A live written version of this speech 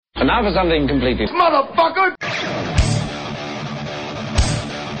now for something completely... Motherfucker!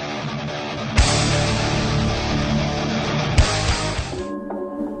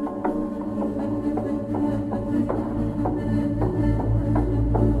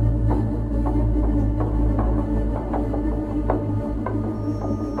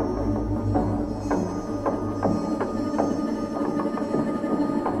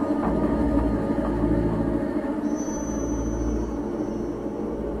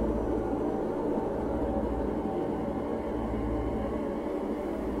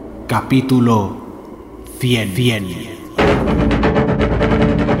 Capítulo 100.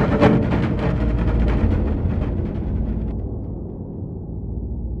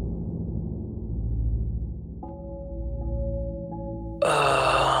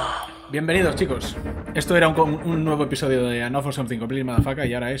 Bienvenidos, chicos. Esto era un nuevo episodio de Enough for Something Completely Motherfucker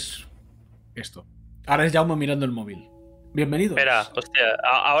y ahora es esto. Ahora es Jaume mirando el móvil. Bienvenidos. Espera, hostia,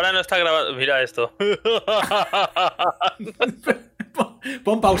 ahora no está grabando. Mira esto.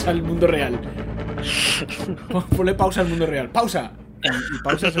 Pon pausa al mundo real. Ponle pausa al mundo real. ¡Pausa! Y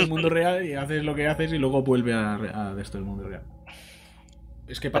pausas el mundo real y haces lo que haces y luego vuelve a esto del mundo real.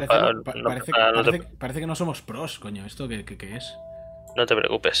 Es que parece que no somos pros, coño. ¿Esto qué es? No te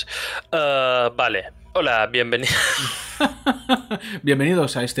preocupes. Vale. Hola, bienvenidos.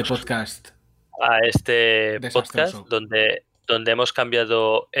 Bienvenidos a este podcast. A este Desastroso. podcast donde hemos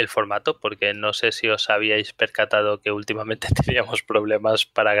cambiado el formato, porque no sé si os habíais percatado que últimamente teníamos problemas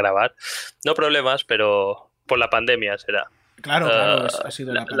para grabar. No problemas, pero por la pandemia será. Claro, ha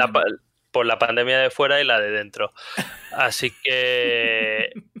sido la pandemia. Por la pandemia de fuera y la de dentro. Así que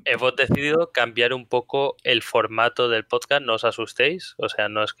hemos decidido cambiar un poco el formato del podcast, no os asustéis. O sea,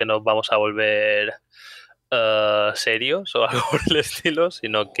 no es que nos vamos a volver serios o algo por el estilo,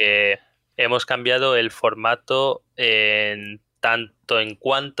 sino que hemos cambiado el formato en tanto en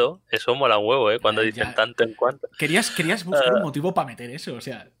cuanto. Eso mola un huevo, cuando dicen ya. Tanto en cuanto. Querías buscar un motivo para meter eso, o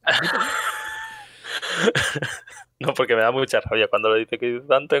sea. No, porque me da mucha rabia cuando lo dice que dice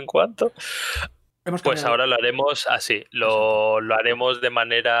tanto en cuanto. Pues ahora lo haremos así. Lo haremos de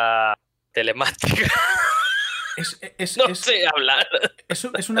manera telemática. No sé hablar.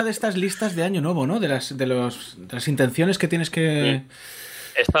 Es una de estas listas de año nuevo, ¿no? De las intenciones que tienes que...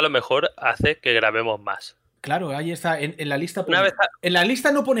 Esto a lo mejor hace que grabemos más. Claro, ahí está. En la lista Una vez en la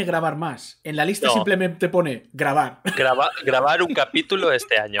lista no pone grabar más. En la lista simplemente pone grabar. Grabar un capítulo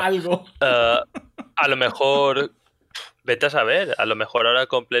este año. Algo. A lo mejor... Vete a saber. A lo mejor ahora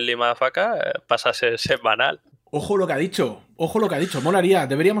Completely Motherfucker pasa a ser semanal. Ojo lo que ha dicho. Molaría.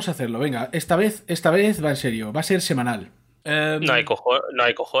 Deberíamos hacerlo. Venga, esta vez va en serio. Va a ser semanal. No hay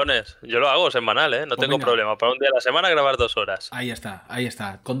cojones. Yo lo hago semanal, No tengo problema. Para un día a la semana grabar 2 horas. Ahí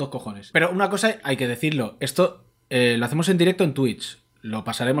está. Con 2 cojones. Pero una cosa hay que decirlo. Esto lo hacemos en directo en Twitch. Lo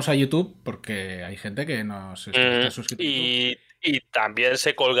pasaremos a YouTube porque hay gente que nos está suscrito. Y también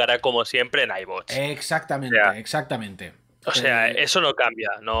se colgará como siempre en iVoox. Exactamente. O sea, eso no cambia.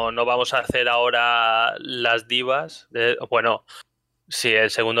 No vamos a hacer ahora las divas. Bueno, si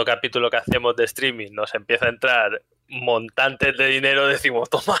el segundo capítulo que hacemos de streaming nos empieza a entrar montantes de dinero, decimos,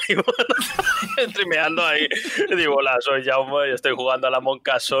 toma, y bueno, streameando ahí. Digo, hola, soy Jaume y estoy jugando a la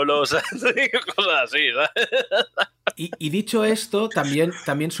monca solo, o sea, cosas así, ¿sabes? Y dicho esto,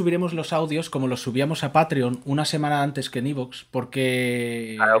 también subiremos los audios como los subíamos a Patreon una semana antes que en iVoox,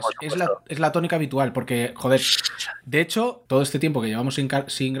 porque claro, es la tónica habitual, porque, joder, de hecho, todo este tiempo que llevamos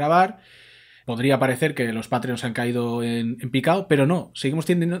sin grabar, podría parecer que los Patreons han caído en picado, pero no, seguimos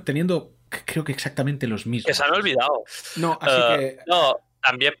teniendo creo que exactamente los mismos. Que se han olvidado. No, así que... No,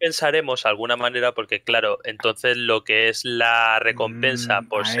 también pensaremos alguna manera, porque claro, entonces lo que es la recompensa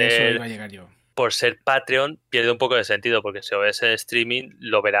por ser... iba a llegar yo. Por ser Patreon pierde un poco de sentido, porque si ves el streaming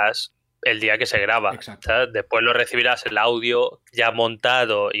lo verás el día que se graba. ¿Sabes? Después lo recibirás el audio ya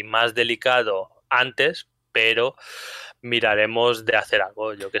montado y más delicado antes, pero miraremos de hacer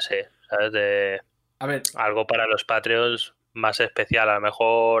algo, yo qué sé, ¿sabes? A ver, algo para los Patreons más especial. A lo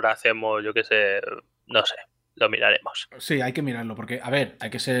mejor hacemos, yo qué sé, no sé. Lo miraremos. Sí, hay que mirarlo, porque, a ver, hay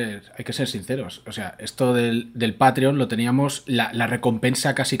que ser sinceros. O sea, esto del Patreon lo teníamos, la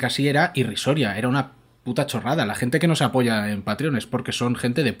recompensa casi era irrisoria, era una puta chorrada. La gente que nos apoya en Patreon es porque son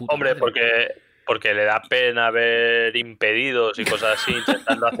gente de puta Hombre, madre. porque le da pena ver impedidos y cosas así,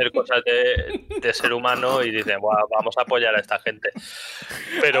 intentando hacer cosas de ser humano y dicen, bueno, vamos a apoyar a esta gente.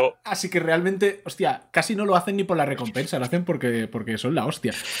 Pero... Así que realmente, hostia, casi no lo hacen ni por la recompensa, lo hacen porque son la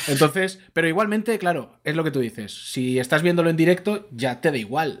hostia. Entonces, pero igualmente, claro, es lo que tú dices. Si estás viéndolo en directo, ya te da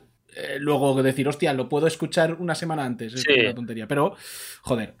igual. luego decir, hostia, lo puedo escuchar una semana antes. Es una tontería. Pero,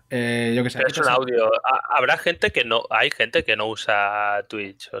 joder, yo qué sé. Pero es un audio. Habrá gente que no, hay gente que no usa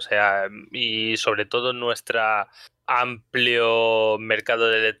Twitch, o sea, y sobre todo en nuestra amplio mercado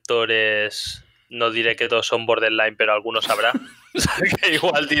de lectores, no diré que todos son borderline, pero algunos habrá. O sea, que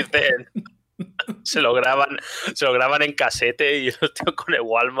igual dicen, se lo graban en casete y los tíos con el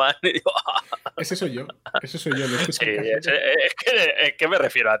Wallman y digo, Ese soy yo. Sí, es que me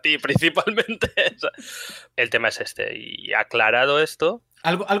refiero a ti principalmente. El tema es este. Y aclarado esto,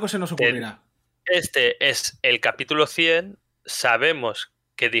 algo se nos ocurrirá. Este es el capítulo 100. Sabemos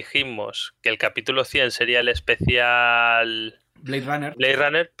que dijimos que el capítulo 100 sería el especial Blade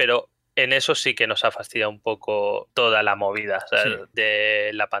Runner, pero en eso sí que nos ha fastidiado un poco toda la movida, ¿sabes? Sí.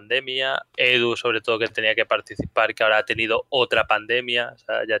 De la pandemia. Edu, sobre todo, que tenía que participar, que ahora ha tenido otra pandemia, o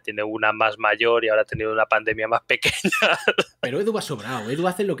sea, ya tiene una más mayor y ahora ha tenido una pandemia más pequeña. Pero Edu va sobrado, Edu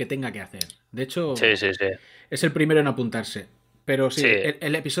hace lo que tenga que hacer. De hecho, sí. Es el primero en apuntarse. Pero sí.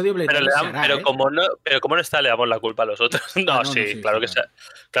 El episodio Blade Runner se hará, pero como no está, le damos la culpa a los otros. No,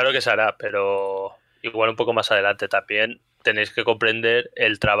 claro que se hará, pero igual un poco más adelante también. Tenéis que comprender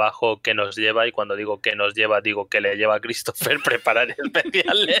el trabajo que nos lleva, y cuando digo que nos lleva, digo que le lleva a Christopher preparar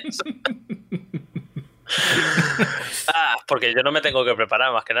especiales. Porque yo no me tengo que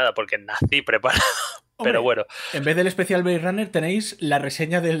preparar más que nada, porque nací preparado. Hombre, pero bueno. En vez del especial Blade Runner tenéis la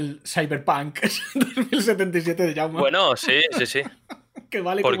reseña del Cyberpunk 2077 de Jaume. Bueno, sí. Que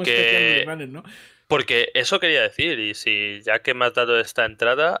vale como especial Blade Runner, ¿no? Porque eso quería decir, y si ya que me has dado esta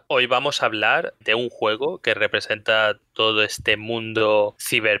entrada, hoy vamos a hablar de un juego que representa todo este mundo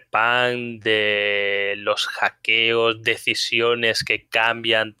cyberpunk, de los hackeos, decisiones que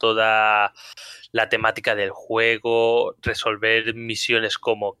cambian toda la temática del juego, resolver misiones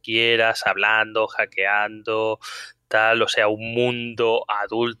como quieras, hablando, hackeando, tal, o sea, un mundo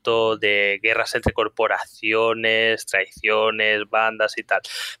adulto de guerras entre corporaciones, traiciones, bandas y tal.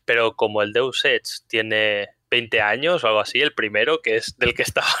 Pero como el Deus Ex tiene 20 años o algo así, el primero, que es del que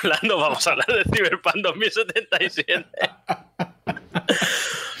estaba hablando, vamos a hablar de Cyberpunk 2077.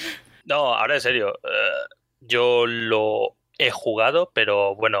 No, ahora en serio, yo lo he jugado,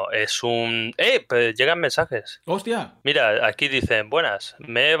 pero bueno, es un... Pues llegan mensajes. ¡Hostia! Mira, aquí dicen, buenas,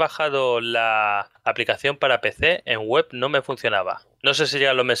 me he bajado la aplicación para PC, en web no me funcionaba. No sé si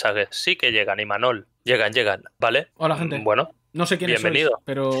llegan los mensajes. Sí que llegan, Imanol. Llegan, ¿vale? Hola, gente. Bueno, no sé quién es, bienvenido.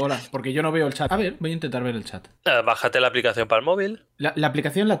 Pero hola, porque yo no veo el chat. A ver, voy a intentar ver el chat. Bájate la aplicación para el móvil. La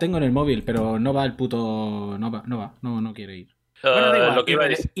aplicación la tengo en el móvil, pero no va el puto... No quiere ir. Bueno, da igual, lo que iba a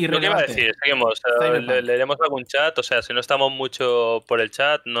decir, seguimos. Leeremos algún chat, o sea, si no estamos mucho por el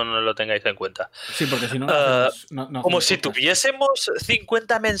chat, no nos lo tengáis en cuenta. Sí, porque si no, no como si tuviésemos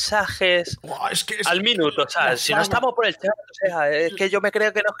 50 mensajes al minuto, o sea, si no estamos por el chat, o sea, es que yo me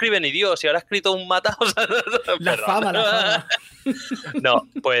creo que no escribe ni Dios y ahora ha escrito un mata, o sea, la fama. No,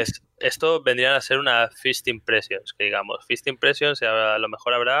 pues esto vendrían a ser una First Impressions, que digamos, First Impressions, a lo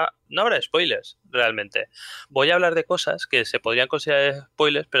mejor no habrá spoilers, realmente. Voy a hablar de cosas que se podrían considerar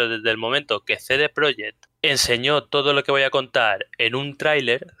spoilers, pero desde el momento que CD Projekt enseñó todo lo que voy a contar en un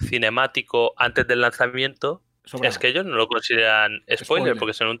tráiler cinemático antes del lanzamiento, es que ellos no lo consideran spoiler,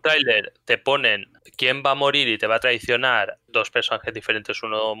 porque si en un tráiler te ponen quién va a morir y te va a traicionar, dos personajes diferentes,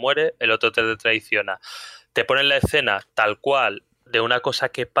 uno muere, el otro te traiciona. Te ponen la escena tal cual de una cosa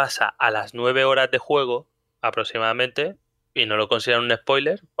que pasa a las 9 horas de juego aproximadamente y no lo consideran un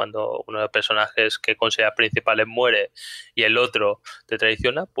spoiler cuando uno de los personajes que consideras principales muere y el otro te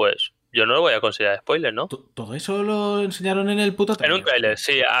traiciona, pues yo no lo voy a considerar spoiler, ¿no? ¿Todo eso lo enseñaron en el puto trailer? En un tráiler,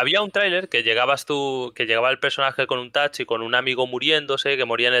 sí. Había un tráiler que llegaba el personaje con un touch y con un amigo muriéndose, que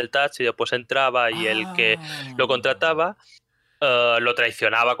moría en el touch y después entraba y el que lo contrataba lo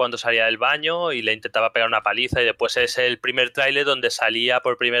traicionaba cuando salía del baño y le intentaba pegar una paliza, y después es el primer tráiler donde salía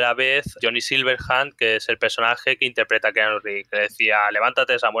por primera vez Johnny Silverhand, que es el personaje que interpreta a Keanu Reeves, que decía,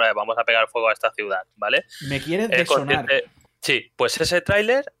 levántate Samurai, vamos a pegar fuego a esta ciudad, ¿vale? Me quiere desonar. Sí, pues ese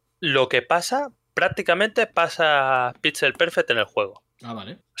tráiler lo que prácticamente pasa Pixel Perfect en el juego.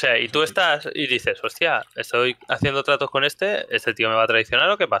 Vale. O sea, y tú estás y dices, hostia, estoy haciendo tratos con este tío me va a traicionar,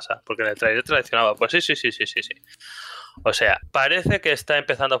 ¿o qué pasa? Porque en el trailer traicionaba. Pues sí. O sea, parece que está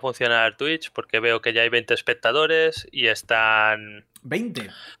empezando a funcionar Twitch, porque veo que ya hay 20 espectadores y están... ¿20?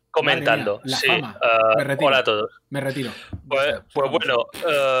 Comentando. Mía, sí. fama. Me retiro. Hola a todos. Me retiro. Pues bueno,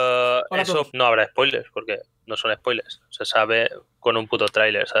 eso no habrá spoilers, porque no son spoilers. Se sabe con un puto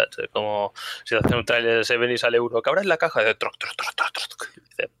tráiler, ¿sabes? Como si hacen un tráiler de Seven y sale uno que abres la caja de troc.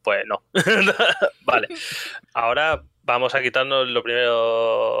 Dice, pues no. Vale. Ahora vamos a quitarnos lo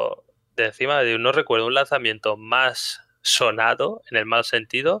primero de encima. No recuerdo un lanzamiento más sonado, en el mal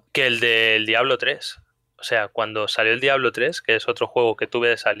sentido, que el del Diablo 3. O sea, cuando salió el Diablo 3, que es otro juego que tuve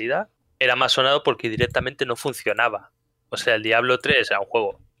de salida, era más sonado porque directamente no funcionaba. O sea, el Diablo 3 era un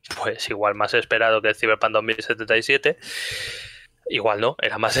juego, pues igual más esperado que el Cyberpunk 2077. Igual no,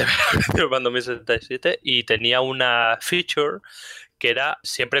 era más esperado que el Cyberpunk 2077 y tenía una feature que era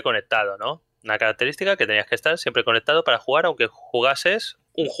siempre conectado, ¿no? Una característica que tenías que estar siempre conectado para jugar, aunque jugases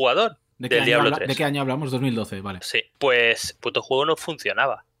un jugador del Diablo 3. ¿De qué año hablamos? 2012, vale. Sí, pues puto juego no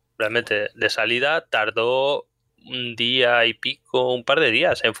funcionaba. Realmente, de salida tardó un día y pico, un par de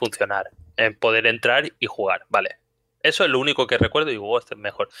días en funcionar, en poder entrar y jugar, vale. Eso es lo único que recuerdo y digo, este es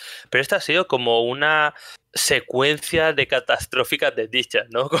mejor. Pero esta ha sido como una secuencia de catastróficas desdichas,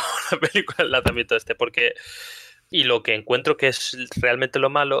 ¿no? Como la película del lanzamiento porque... Y lo que encuentro que es realmente lo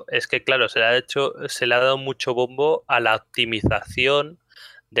malo es que, claro, se le ha dado mucho bombo a la optimización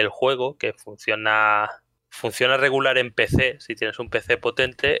del juego, que funciona regular en PC, si tienes un PC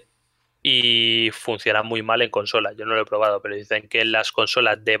potente, y funciona muy mal en consola. Yo no lo he probado, pero dicen que en las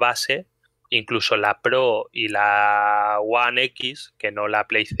consolas de base, incluso la Pro y la One X, que no la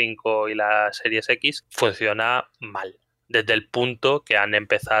Play 5 y la Series X, funciona mal. Desde el punto que han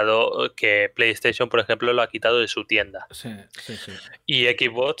empezado, que PlayStation, por ejemplo, lo ha quitado de su tienda. Sí. Y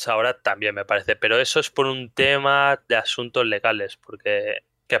Xbox ahora también, me parece. Pero eso es por un tema de asuntos legales,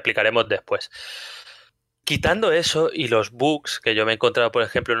 que aplicaremos después. Quitando eso y los bugs, que yo me he encontrado, por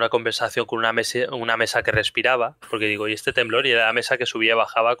ejemplo, en una conversación con una mesa que respiraba, porque digo, y este temblor, y era la mesa que subía y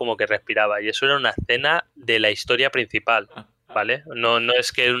bajaba como que respiraba. Y eso era una escena de la historia principal. ¿Vale? No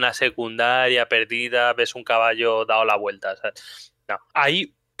es que en una secundaria perdida ves un caballo dado la vuelta, ¿sabes? No.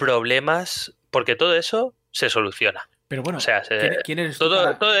 Hay problemas porque todo eso se soluciona. Pero bueno, o sea, ¿quién eres tú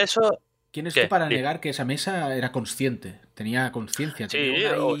para, todo eso... ¿Quién es tú para negar que esa mesa era consciente? Tenía conciencia. Sí,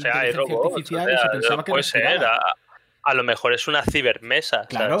 o sea, hay robots. Artificial y se pensaba que puede ser. A lo mejor es una cibermesa.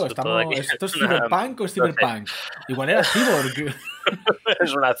 Claro, ¿esto es Cyberpunk o es Cyberpunk? Igual era Cyborg.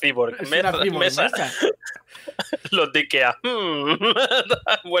 Es una Cyborg. Mesa. Los de Ikea.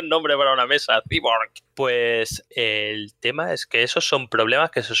 Buen nombre para una mesa, Cyborg. Pues el tema es que esos son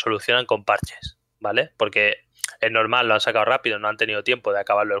problemas que se solucionan con parches, ¿vale? Porque es normal, lo han sacado rápido, no han tenido tiempo de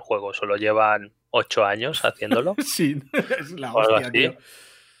acabarlo el juego, solo llevan 8 años haciéndolo. Sí, es la hostia, tío.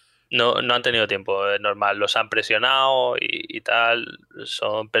 No han tenido tiempo, es normal, los han presionado y tal,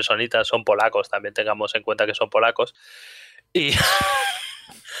 son personitas, son polacos, también tengamos en cuenta que son polacos. Y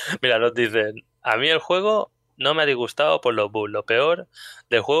mira, nos dicen, a mí el juego no me ha disgustado por los bugs, lo peor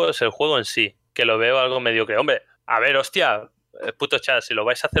del juego es el juego en sí, que lo veo algo mediocre. Hombre, a ver, hostia, puto chat, si lo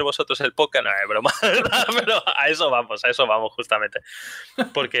vais a hacer vosotros el podcast, no es broma, pero a eso vamos justamente.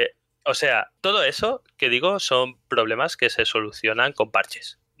 Porque, o sea, todo eso que digo son problemas que se solucionan con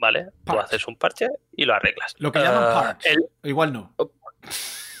parches, ¿vale? Tú haces un parche y lo arreglas. Lo que llaman parche, igual no.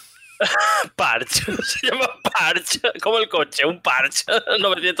 Parche, se llama parche, como el coche, un parche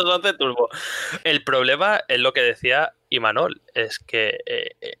 911 turbo. El problema es lo que decía Imanol, es que,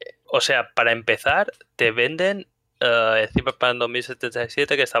 o sea, para empezar, te venden el Cyberpunk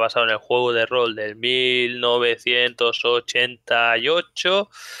 2077, que está basado en el juego de rol del 1988.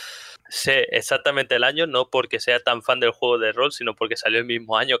 Sé exactamente el año, no porque sea tan fan del juego de rol, sino porque salió el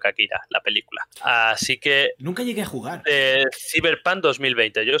mismo año que Akira, la película. Así que... Nunca llegué a jugar. Cyberpunk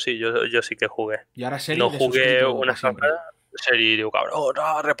 2020, yo sí que jugué. Y ahora serie no jugué una serie, digo, cabrón, no,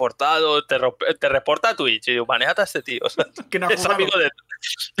 ha reportado, te reporta Twitch, y digo, manéjate a este tío. O sea, que no es amigo de...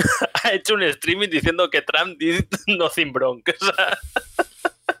 ha hecho un streaming diciendo que Trump did nothing wrong. O sea...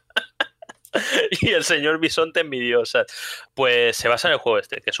 Y el señor Bisonte envidiosa. Pues se basa en el juego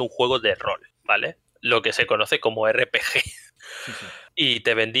este, que es un juego de rol, ¿vale? Lo que se conoce como RPG. Sí. Y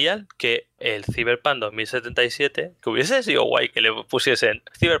te vendían que el Cyberpunk 2077, que hubiese sido guay que le pusiesen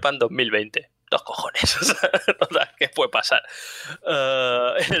Cyberpunk 2020. Dos cojones, o sea, ¿qué puede pasar?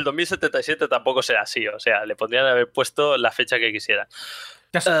 En el 2077 tampoco será así, o sea, le podrían haber puesto la fecha que quisieran.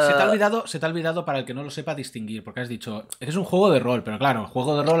 Se te ha olvidado, para el que no lo sepa, distinguir, porque has dicho, es un juego de rol, pero claro, el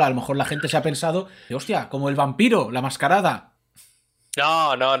juego de rol a lo mejor la gente se ha pensado, hostia, como el vampiro, la mascarada.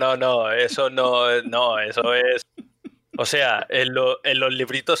 No, eso no, eso es... O sea, en los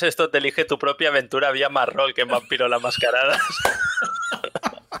libritos estos de Elige tu propia aventura había más rol que en Vampiro la Mascarada.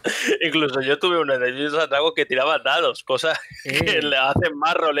 Incluso yo tuve uno de ellos algo que tiraba dados, cosas que le hacen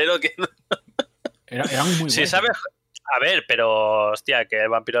más rolero que... Eran muy buenos. Si sabes... A ver, pero hostia, que el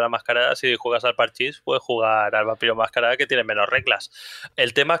Vampiro la Mascarada, si juegas al parchís, puedes jugar al Vampiro Mascarada, que tiene menos reglas.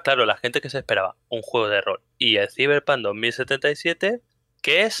 El tema, claro, la gente que se esperaba un juego de rol y el Cyberpunk 2077,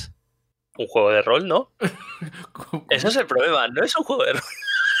 ¿qué es? Un juego de rol, ¿no? ¿Cómo? Ese es el problema, no es un juego de rol.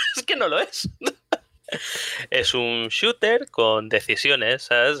 Es que no lo es. Es un shooter con decisiones,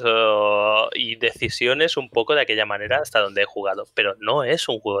 ¿sabes? Y decisiones un poco de aquella manera hasta donde he jugado. Pero no es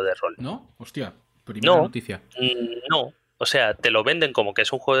un juego de rol. ¿No? Hostia, primera No, noticia. no. O sea, te lo venden como que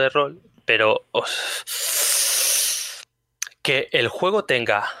es un juego de rol, pero que el juego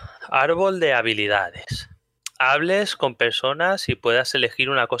tenga árbol de habilidades, hables con personas y puedas elegir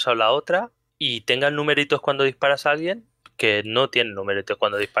una cosa o la otra y tengan numeritos cuando disparas a alguien, que no tienen numeritos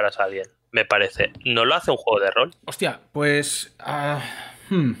cuando disparas a alguien, me parece. No lo hace un juego de rol. Hostia, pues...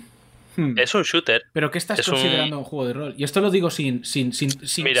 Es un shooter. ¿Pero qué estás considerando un juego de rol? Y esto lo digo sin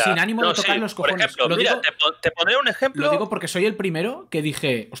Mira, ánimo de tocar los cojones. Por ejemplo, mira, te pondré un ejemplo. Lo digo porque soy el primero que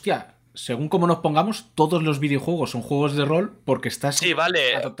dije, hostia, según como nos pongamos, todos los videojuegos son juegos de rol porque estás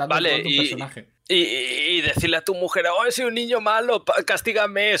adoptando el rol de un personaje. Y decirle a tu mujer, oh, soy un niño malo,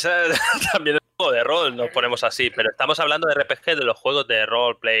 castígame. También es un juego de rol, nos ponemos así. Pero estamos hablando de RPG, de los juegos de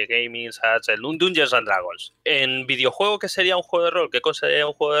rol, play, gaming, el Dungeons and Dragons. En videojuego, ¿qué sería un juego de rol? ¿Qué consideraría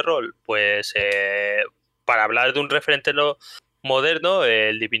un juego de rol? Pues para hablar de un referente moderno,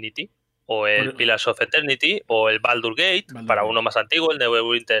 el Divinity, o el Pillars of Eternity, o el Baldur's Gate, para uno más antiguo, el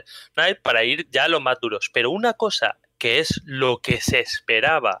Neverwinter Night, para ir ya a los más duros. Pero una cosa que es lo que se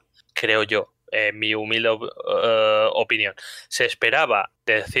esperaba, creo yo, en mi humilde opinión, se esperaba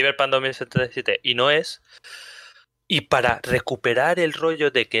del Cyberpunk 2077 y no es. Y para recuperar el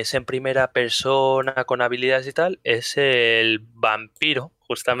rollo de que es en primera persona con habilidades y tal, es el vampiro,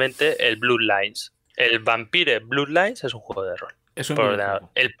 justamente el Bloodlines. El Vampire Bloodlines es un juego de rol. Es un videojuego.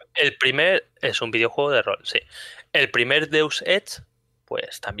 El primer es un videojuego de rol, sí. El primer Deus Ex,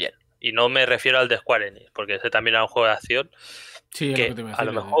 pues también. Y no me refiero al de Square Enix, porque ese también era un juego de acción. Sí, que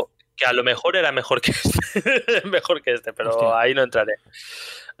a lo mejor era mejor que este, pero hostia, ahí no entraré.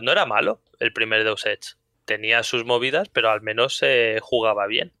 No era malo el primer Deus Ex. Tenía sus movidas, pero al menos se jugaba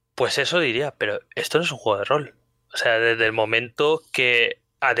bien. Pues eso diría, pero esto no es un juego de rol. O sea, desde el momento que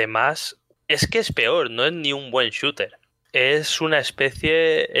además es que es peor, no es ni un buen shooter. Es una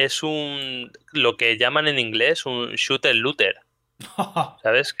especie, lo que llaman en inglés un shooter looter.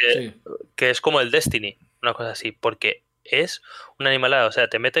 ¿Sabes? Que es como el Destiny, una cosa así, porque es una animalada. O sea,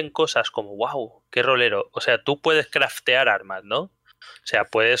 te meten cosas como, wow, qué rolero. O sea, tú puedes craftear armas, ¿no? O sea,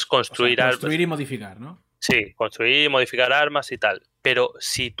 puedes construir armas. Construir y modificar, ¿no? Sí, construir y modificar armas y tal. Pero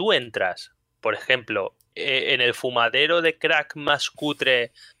si tú entras, por ejemplo, en el fumadero de crack más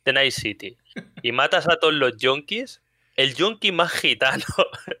cutre de Night City y matas a todos los yonkis, el yonki más gitano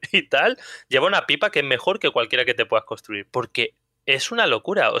y tal lleva una pipa que es mejor que cualquiera que te puedas construir, porque es una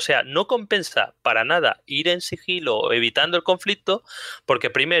locura. O sea, no compensa para nada ir en sigilo evitando el conflicto, porque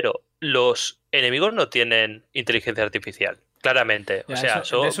primero, los enemigos no tienen inteligencia artificial, claramente. O sea,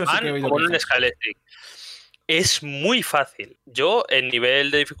 van como en un Scalestric. Es muy fácil. Yo, en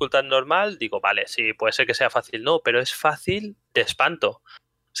nivel de dificultad normal, digo, vale, sí, puede ser que sea fácil, no, pero es fácil de espanto.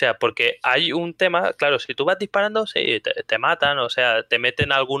 O sea, porque hay un tema, claro, si tú vas disparando, sí, te matan, o sea, te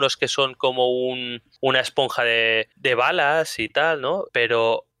meten algunos que son como una esponja de balas y tal, ¿no?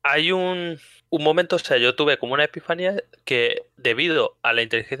 Pero hay un momento, o sea, yo tuve como una epifanía que debido a la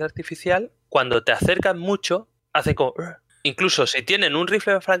inteligencia artificial, cuando te acercan mucho, hacen como... Incluso si tienen un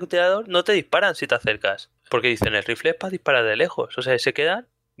rifle de francotirador, no te disparan si te acercas. Porque dicen, el rifle es para disparar de lejos. O sea, se quedan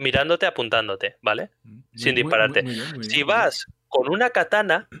mirándote, apuntándote, ¿vale? Sin dispararte. Muy bien, si vas con una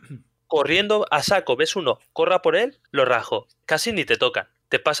katana, corriendo a saco, ves uno, corra por él, lo rajo. Casi ni te tocan.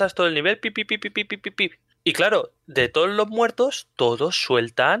 Te pasas todo el nivel, pi, pi, pi, pi, pi, pi, pi, pi. Y claro, de todos los muertos, todos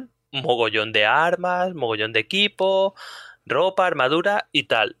sueltan mogollón de armas, mogollón de equipo, ropa, armadura y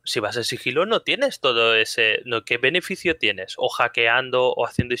tal. Si vas en sigilo no tienes todo ese... No, ¿qué beneficio tienes? O hackeando o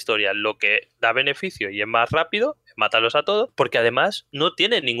haciendo historia. Lo que da beneficio y es más rápido, mátalos a todos, porque además no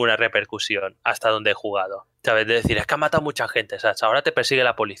tiene ninguna repercusión hasta donde he jugado. ¿Sabes? De decir, es que ha matado mucha gente, ¿sabes? Ahora te persigue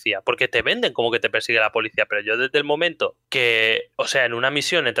la policía, porque te venden como que te persigue la policía, pero yo desde el momento que, o sea, en una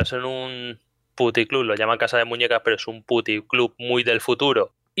misión entras en un puticlub, lo llaman casa de muñecas, pero es un puticlub muy del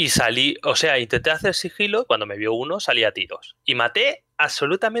futuro, y salí, o sea, intenté hacer sigilo, cuando me vio uno salí a tiros, y maté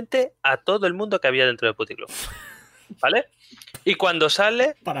absolutamente a todo el mundo que había dentro del puticlub, ¿vale? Y cuando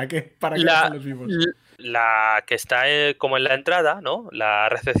sale... ¿Para qué? ¿Para qué los vivos? La que está como en la entrada, ¿no? La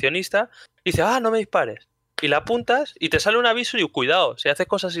recepcionista, dice, no me dispares. Y la apuntas y te sale un aviso y cuidado, si haces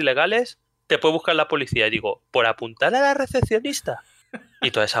cosas ilegales, te puede buscar la policía. Y digo, ¿por apuntar a la recepcionista?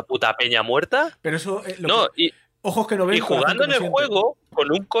 Y toda esa puta peña muerta. Pero eso... no, ojos que no ven. Y jugando en el juego,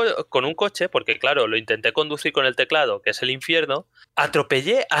 con un coche, porque claro, lo intenté conducir con el teclado, que es el infierno,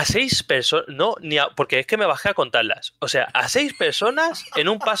 atropellé a 6 personas, no, porque es que me bajé a contarlas. O sea, a 6 personas en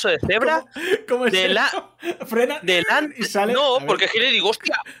un paso de cebra. ¿Cómo es eso? Frena delante, y sale. no, porque giré y digo,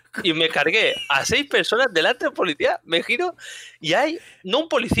 hostia, y me cargué a 6 personas delante del policía, me giro y hay, no un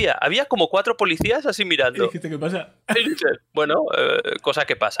policía, había como 4 policías así mirando. ¿Y dijiste qué pasa? Y dices, bueno, cosas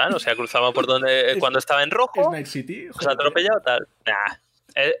que pasan, o sea, cruzaban por donde cuando estaba en rojo, ¿Es Night City? se ha atropellado tal. Nah,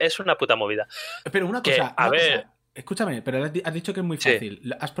 es una puta movida. Pero una Que, cosa, escúchame, pero has dicho que es muy fácil. Sí.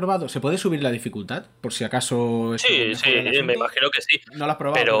 ¿Has probado? ¿Se puede subir la dificultad? Por si acaso. Sí, me imagino que sí. No lo has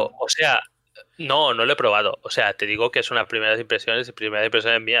probado. Pero, o sea, no lo he probado. O sea, te digo que es unas primeras impresiones y primeras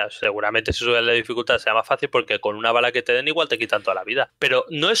impresiones mías. Seguramente si subes la dificultad sea más fácil porque con una bala que te den igual te quitan toda la vida. Pero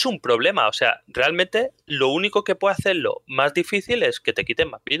no es un problema. O sea, realmente lo único que puede hacerlo más difícil es que te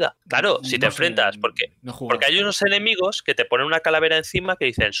quiten más vida. Claro, si te enfrentas, porque hay unos enemigos que te ponen una calavera encima que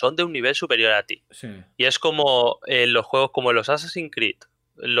dicen son de un nivel superior a ti. Sí. Y es como en los juegos como los Assassin's Creed,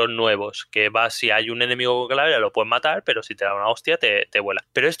 los nuevos, que vas, si hay un enemigo con calavera lo puedes matar, pero si te da una hostia te vuela.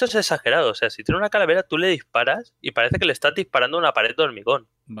 Pero esto es exagerado, o sea, si tiene una calavera tú le disparas y parece que le estás disparando a una pared de hormigón.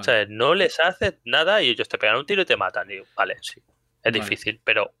 Vale. O sea, no les hace nada y ellos te pegan un tiro y te matan. Y vale, sí, es difícil,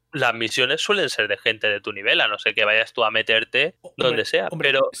 pero las misiones suelen ser de gente de tu nivel, a no ser que vayas tú a meterte donde sea.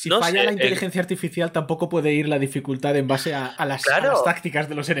 Pero si no falla la inteligencia artificial, tampoco puede ir la dificultad en base a las tácticas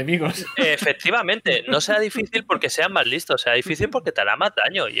de los enemigos. Efectivamente, no sea difícil porque sean más listos, sea difícil porque te hará más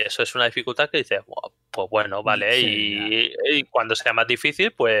daño. Y eso es una dificultad que dices, wow, pues bueno, vale. Sí, y cuando sea más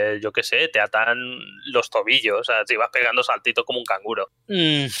difícil, pues yo qué sé, te atan los tobillos, o sea, si vas pegando saltitos como un canguro.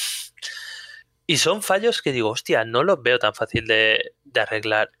 Y son fallos que digo, hostia, no los veo tan fácil de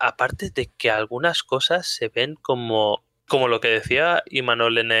arreglar. Aparte de que algunas cosas se ven como lo que decía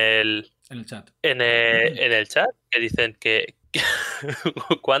Imanol en el chat. En el chat, que dicen que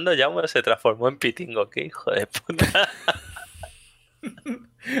cuando Jaume se transformó en Pitingo, qué hijo de puta.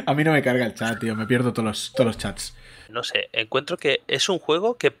 A mí no me carga el chat, tío, me pierdo todos los chats. No sé, encuentro que es un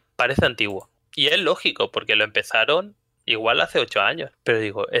juego que parece antiguo. Y es lógico, porque lo empezaron igual hace 8 años. Pero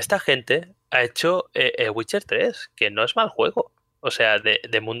digo, esta gente ha hecho Witcher 3, que no es mal juego. O sea,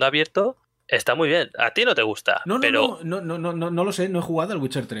 de mundo abierto está muy bien. A ti no te gusta. No lo sé, no he jugado al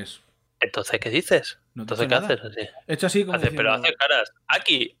Witcher 3. Entonces, ¿qué dices? Entonces, ¿qué haces así? He hecho así como pero haces caras.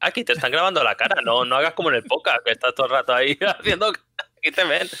 Aquí te están grabando la cara. No hagas como en el podcast, que estás todo el rato ahí haciendo... Aquí te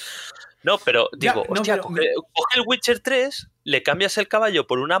ven. No, pero digo, hostia, coge el Witcher 3, le cambias el caballo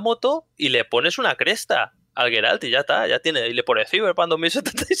por una moto y le pones una cresta al Geralt y ya está, ya tiene. Y le pones Cyberpunk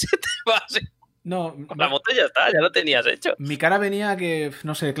 2077. No, la moto ya está, ya lo tenías hecho. Mi cara venía que,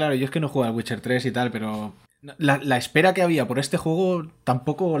 no sé, claro, yo es que no juego al Witcher 3 y tal, pero la espera que había por este juego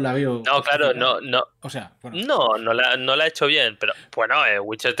tampoco la veo. No, claro, no. O sea, bueno. No la ha hecho bien, pero bueno,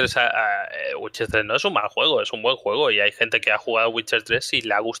 Witcher 3 no es un mal juego, es un buen juego y hay gente que ha jugado Witcher 3 y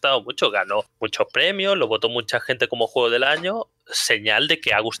le ha gustado mucho, ganó muchos premios, lo votó mucha gente como juego del año, señal de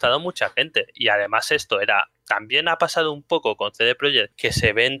que ha gustado a mucha gente. Y además también ha pasado un poco con CD Projekt, que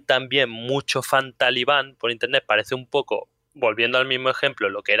se ven también mucho fan talibán por internet, parece un poco, volviendo al mismo ejemplo,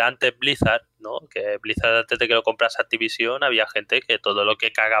 lo que era antes Blizzard, ¿no? Que Blizzard, antes de que lo comprase Activision, había gente que todo lo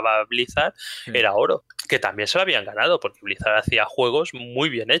que cagaba Blizzard era oro, que también se lo habían ganado, porque Blizzard hacía juegos muy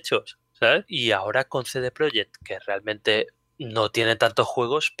bien hechos, ¿sabes? Y ahora con CD Projekt, que realmente no tiene tantos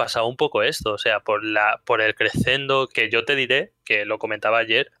juegos, pasa un poco esto, o sea, por el crescendo, que yo te diré, que lo comentaba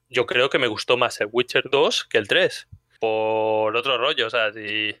ayer, yo creo que me gustó más el Witcher 2 que el 3. Por otro rollo, o sea,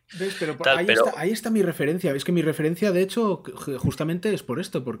 sí. ¿Ves? Pero ahí está mi referencia. Es que mi referencia, de hecho, justamente es por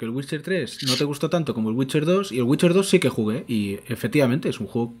esto, porque el Witcher 3 no te gustó tanto como el Witcher 2, y el Witcher 2 sí que jugué, y efectivamente es un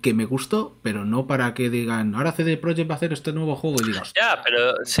juego que me gustó, pero no para que digan, ahora CD Projekt va a hacer este nuevo juego, y digas... Ya,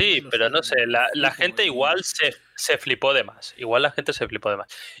 pero sí, pero no sé, la gente igual se flipó de más. Igual la gente se flipó de más.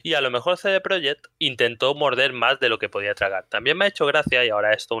 Y a lo mejor CD Projekt intentó morder más de lo que podía tragar. También me ha hecho gracia, y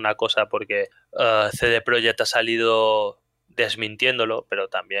ahora esto una cosa, porque CD Projekt ha salido desmintiéndolo, pero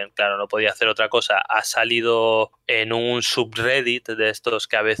también, claro, no podía hacer otra cosa. Ha salido en un subreddit de estos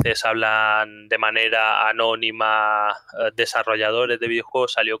que a veces hablan de manera anónima desarrolladores de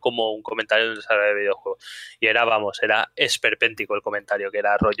videojuegos, salió como un comentario de un desarrollador de videojuegos. Y era esperpéntico el comentario, que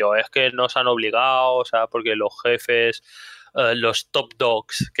era rollo, es que nos han obligado, o sea, porque los jefes... los top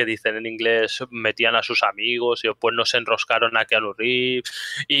dogs, que dicen en inglés, metían a sus amigos y después nos enroscaron a Keanu Reeves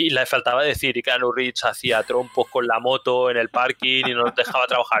y le faltaba decir, y Keanu Reeves hacía trompos con la moto en el parking y no nos dejaba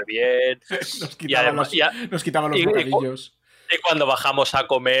trabajar bien. Nos quitaban los bocadillos. Y cuando bajamos a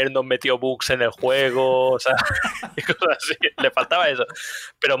comer nos metió bugs en el juego, o sea, y cosas así. Le faltaba eso.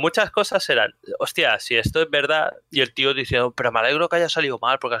 Pero muchas cosas eran, hostia, si esto es verdad, y el tío diciendo, pero me alegro que haya salido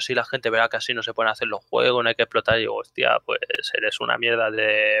mal, porque así la gente verá que así no se pueden hacer los juegos, no hay que explotar. Y digo, hostia, pues eres una mierda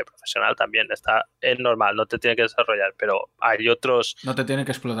de profesional también. Es normal, no te tiene que desarrollar, pero hay otros... No te tiene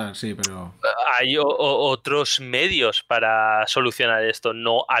que explotar, sí, pero... Hay otros medios para solucionar esto,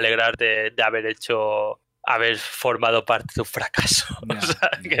 no alegrarte de haber formado parte de un fracaso. Ya, o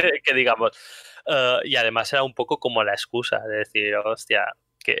sea, ya. que digamos. Y además era un poco como la excusa de decir, hostia,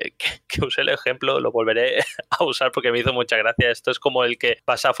 que use el ejemplo, lo volveré a usar porque me hizo mucha gracia. Esto es como el que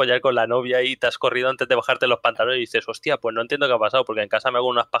vas a follar con la novia y te has corrido antes de bajarte los pantalones y dices, hostia, pues no entiendo qué ha pasado porque en casa me hago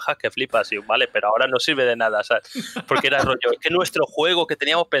unas pajas que flipas y vale, pero ahora no sirve de nada, ¿sabes? Porque era rollo, es que nuestro juego que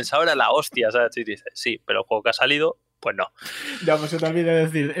teníamos pensado era la hostia, ¿sabes? Y dices, sí, pero el juego que ha salido, pues no. Ya, pues se te olvida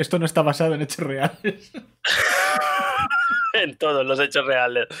decir, esto no está basado en hechos reales. En todos los hechos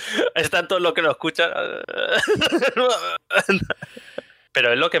reales. Están todos los que nos escuchan.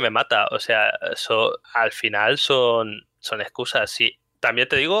 Pero es lo que me mata. O sea, al final son excusas. Sí. También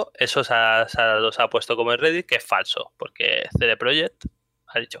te digo, eso se ha puesto como en Reddit que es falso. Porque CD Projekt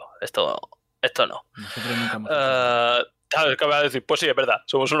ha dicho, esto no. Nosotros nunca hemos hecho. ¿Sabes qué me va a decir? Pues sí, es verdad,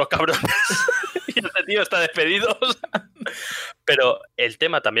 somos unos cabrones. Y este tío está despedido. O sea. Pero el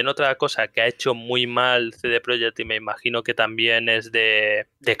tema, también otra cosa que ha hecho muy mal CD Projekt y me imagino que también es de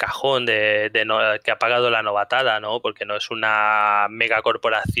cajón, que ha pagado la novatada, ¿no? Porque no es una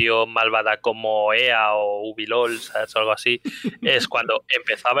megacorporación malvada como EA o Ubilol, ¿sabes? O algo así. Es cuando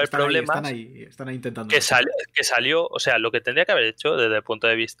empezaba el problema. Están ahí intentando. Que salió, o sea, lo que tendría que haber hecho desde el punto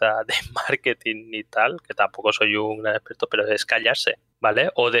de vista de marketing y tal, que tampoco soy un gran experto, pero es callarse,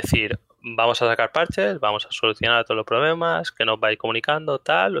 ¿vale? O decir, vamos a sacar parches, vamos a solucionar todos los problemas, que nos vais comunicando,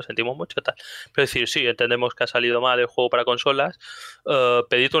 tal, lo sentimos mucho, tal. Pero decir, sí, entendemos que ha salido mal el juego para consolas,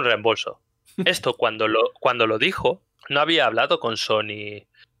 pedid un reembolso. Esto cuando lo dijo, no había hablado con Sony,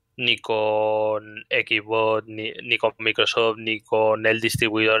 ni con Xbox, ni con Microsoft, ni con el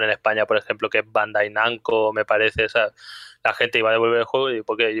distribuidor en España, por ejemplo, que es Bandai Namco, me parece. O sea, la gente iba a devolver el juego y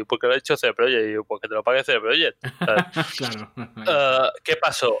 ¿por qué? ¿Y por qué lo ha hecho CD Projekt? Y yo, porque te lo pague CD Projekt. Claro. ¿Qué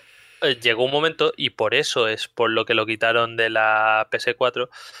pasó? Llegó un momento, y por eso es por lo que lo quitaron de la PS4,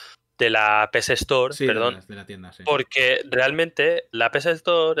 de la PS Store, Sí, perdón, de la tienda, sí. porque realmente la PS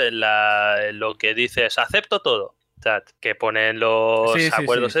Store lo que dice es acepto todo. O sea, que ponen los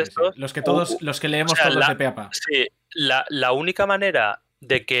acuerdos estos. Sí. Los que leemos, o sea, todos de pe a pa. Sí, la única manera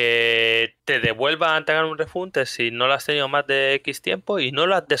de que te devuelvan, te hagan un refund es si no lo has tenido más de X tiempo y no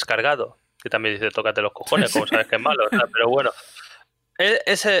lo has descargado. Que también dice, tócate los cojones, como sabes que es malo. O sea, pero bueno,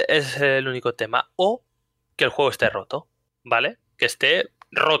 ese es el único tema. O que el juego esté roto, ¿vale? Que esté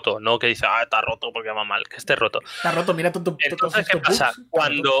roto, no que dice, está roto porque va mal, que esté roto. Está roto, mira todo. Entonces, ¿qué pasa?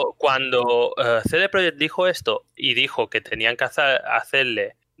 Cuando CD Projekt dijo esto y dijo que tenían que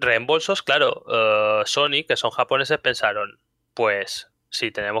hacerle reembolsos, claro, Sony, que son japoneses, pensaron, pues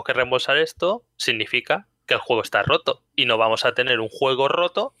si tenemos que reembolsar esto, significa que el juego está roto y no vamos a tener un juego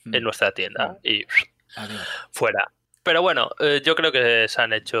roto en nuestra tienda. Y fuera. Pero bueno, yo creo que se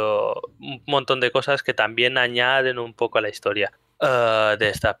han hecho un montón de cosas que también añaden un poco a la historia de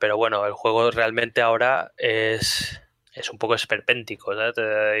esta. Pero bueno, el juego realmente ahora es un poco esperpéntico, ¿sabes?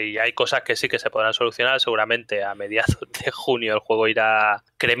 Y hay cosas que sí que se podrán solucionar. Seguramente a mediados de junio el juego irá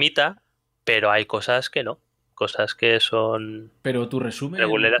cremita, pero hay cosas que no. Cosas que son pero tu resumen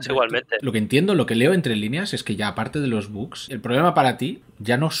reguleras igualmente. Lo que entiendo, lo que leo entre líneas es que ya aparte de los bugs, el problema para ti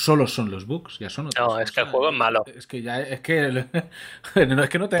ya no solo son los bugs, ya son otras cosas. Es que el juego es malo. Es que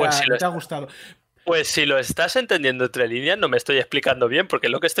no te ha gustado. Pues si lo estás entendiendo entre líneas, no me estoy explicando bien, porque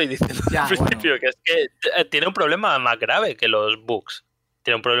es lo que estoy diciendo al principio, que es que tiene un problema más grave que los bugs.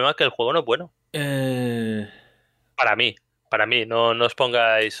 Tiene un problema que el juego no es bueno. Para mí, no os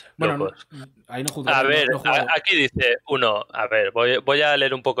pongáis locos. Ahí no juzgamos, a ver, aquí dice uno, a ver, voy a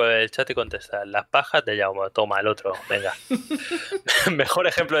leer un poco del chat y contestar. Las pajas de Jaume, toma el otro, venga. Mejor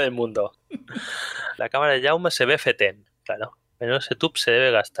ejemplo del mundo. La cámara de Jaume se ve fetén, claro. Menos setup se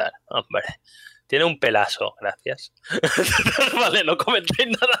debe gastar, hombre. Tiene un pelazo, gracias. Vale, no comentéis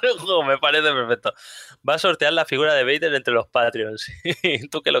nada del juego, me parece perfecto. Va a sortear la figura de Vader entre los Patreons.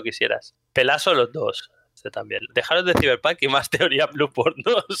 Tú que lo quisieras. Pelazo los dos. También. Dejaros de Cyberpunk y más teoría Blue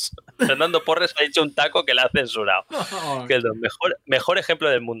Pornos. Fernando Porres ha dicho un taco que le ha censurado. Que es el mejor ejemplo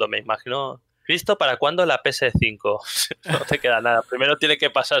del mundo, me imagino. ¿Listo para cuándo la PS5? No te queda nada. Primero tiene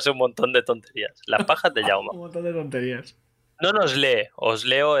que pasarse un montón de tonterías. Las pajas de Jaume. Un montón de tonterías. No nos lee, os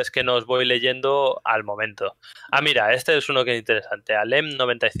leo, es que nos voy leyendo al momento. Ah, mira, este es uno que es interesante,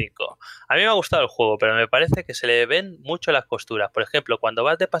 Alem95. A mí me ha gustado el juego, pero me parece que se le ven mucho las costuras. Por ejemplo, cuando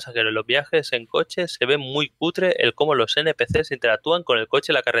vas de pasajero en los viajes en coche, se ve muy cutre el cómo los NPCs interactúan con el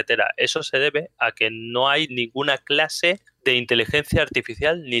coche en la carretera. Eso se debe a que no hay ninguna clase de inteligencia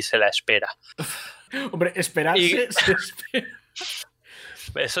artificial ni se la espera. Hombre, esperarse se espera.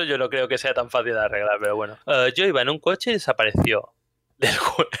 Eso yo no creo que sea tan fácil de arreglar, pero bueno. Yo iba en un coche y desapareció del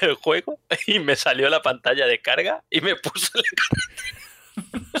juego y me salió la pantalla de carga y me puso la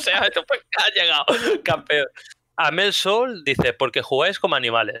carretera. O sea, esto pues ha llegado, campeón. Amel Sol dice, porque jugáis como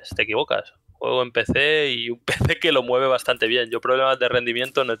animales. Te equivocas. Juego en PC y un PC que lo mueve bastante bien. Yo problemas de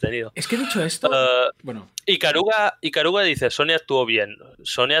rendimiento no he tenido. Es que dicho esto... bueno. Y Caruga dice, Sony actuó bien.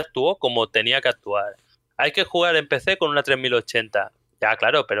 Sony actuó como tenía que actuar. Hay que jugar en PC con una 3080. Ya,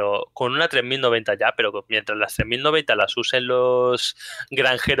 claro, pero con una 3090 ya, pero mientras las 3090 las usen los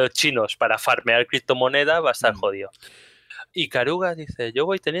granjeros chinos para farmear criptomonedas, va a estar jodido. Y Caruga dice, yo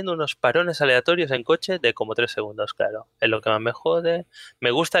voy teniendo unos parones aleatorios en coche de como 3 segundos, claro. Es lo que más me jode. Me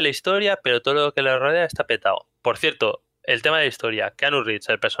gusta la historia, pero todo lo que le rodea está petado. Por cierto, el tema de la historia, Keanu Reeves,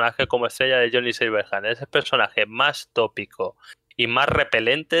 el personaje como estrella de Johnny Silverhand, es el personaje más tópico y más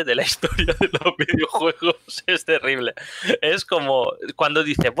repelente de la historia de los videojuegos. Es terrible. Es como cuando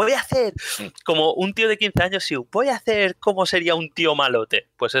dice, voy a hacer como un tío de 15 años y voy a hacer como sería un tío malote.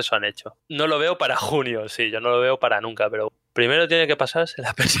 Pues eso han hecho. No lo veo para junio, sí, yo no lo veo para nunca, pero primero tiene que pasarse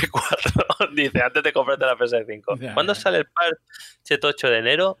la PS4. Dice, antes de comprarte la PS5. ¿Cuándo sale el parche 8 de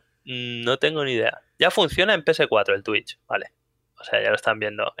enero? No tengo ni idea. Ya funciona en PS4 el Twitch, vale. O sea, ya lo están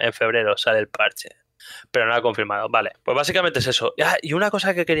viendo. En febrero sale el parche. Pero no lo ha confirmado. Vale, pues básicamente es eso. Y una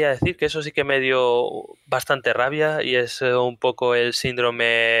cosa que quería decir, que eso sí que me dio bastante rabia, y es un poco el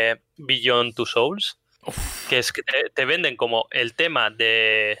síndrome Beyond Two Souls. Que es que te venden como el tema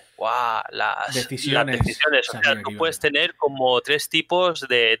de las decisiones. O sea, tú puedes tener como 3 tipos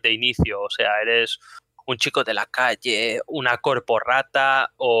de inicio. O sea, eres un chico de la calle, una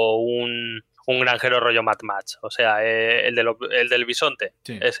corporata o un granjero rollo Mad Max. O sea, el del bisonte.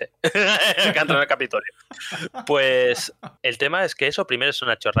 Sí. Ese. El que entra en el Capitolio. Pues el tema es que eso primero es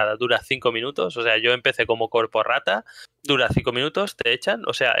una chorrada. Dura 5 minutos. O sea, yo empecé como corporata. Dura 5 minutos, te echan.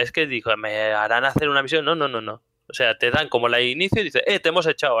 O sea, es que digo, ¿me harán hacer una misión? No. O sea, te dan como la inicio y dices, te hemos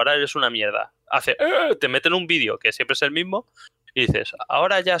echado, ahora eres una mierda. Te meten un vídeo que siempre es el mismo y dices,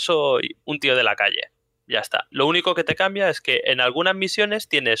 ahora ya soy un tío de la calle. Ya está. Lo único que te cambia es que en algunas misiones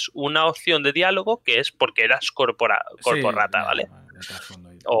tienes una opción de diálogo que es porque eras corporata, ¿vale?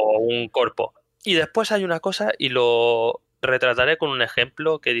 O un corpo. Y después hay una cosa, y lo retrataré con un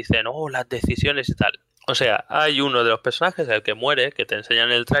ejemplo que dice, no, las decisiones y tal. O sea, hay uno de los personajes, el que muere, que te enseñan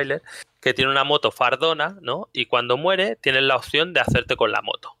en el tráiler, que tiene una moto fardona, ¿no? Y cuando muere tienes la opción de hacerte con la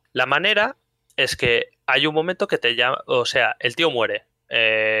moto. La manera es que hay un momento que te llama, o sea, el tío muere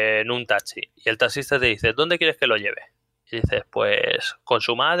en un taxi y el taxista te dice, ¿dónde quieres que lo lleve? Y dices, pues con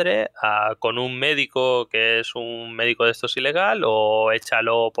su madre, con un médico que es un médico de estos ilegal, o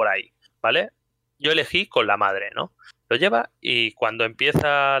échalo por ahí, ¿vale? Yo elegí con la madre, ¿no? Lo lleva y cuando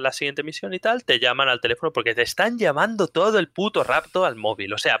empieza la siguiente misión y tal, te llaman al teléfono porque te están llamando todo el puto rato al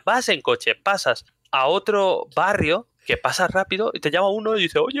móvil. O sea, vas en coche, pasas a otro barrio, que pasas rápido y te llama uno y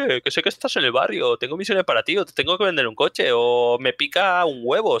dice, oye, que sé que estás en el barrio, tengo misiones para ti, o te tengo que vender un coche, o me pica un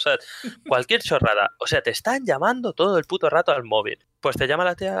huevo, o sea, cualquier chorrada. O sea, te están llamando todo el puto rato al móvil. Pues te llama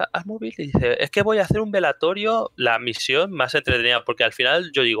la tía al móvil y dice, es que voy a hacer un velatorio, la misión más entretenida, porque al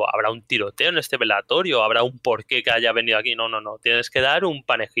final yo digo, ¿habrá un tiroteo en este velatorio? ¿Habrá un porqué que haya venido aquí? No, tienes que dar un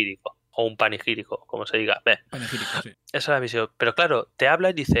panegírico. O un panegírico, como se diga. Panegírico, sí. Esa es la misión. Pero claro, te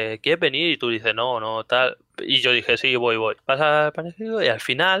habla y dice, ¿quieres venir? Y tú dices, no, tal. Y yo dije, sí, voy. Vas al panegírico y al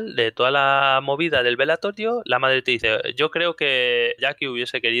final de toda la movida del velatorio, la madre te dice, yo creo que Jackie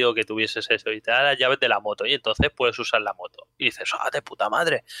hubiese querido que tuvieses eso y te da las llaves de la moto y entonces puedes usar la moto. Y dices, de puta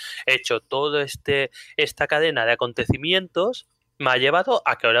madre. He hecho todo esta cadena de acontecimientos, me ha llevado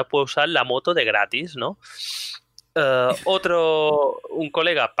a que ahora puedo usar la moto de gratis, ¿no? Un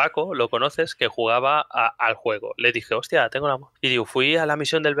colega, Paco, lo conoces, que jugaba al juego. Le dije, hostia, tengo la moto. Y digo, fui a la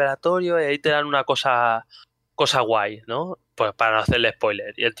misión del velatorio y ahí te dan una cosa guay, ¿no? Pues para no hacerle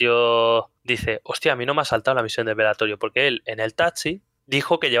spoiler. Y el tío dice, hostia, a mí no me ha saltado la misión del velatorio porque él en el taxi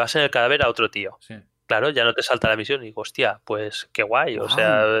dijo que llevasen el cadáver a otro tío. Sí. Claro, ya no te salta la misión. Y digo, hostia, pues qué guay. Wow. O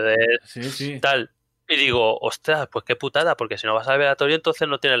sea, sí. Tal. Y digo, ostras, pues qué putada, porque si no vas al velatorio entonces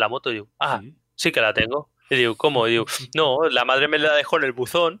no tienes la moto. Y digo, sí que la tengo. Y digo, ¿cómo? Y digo, no, la madre me la dejó en el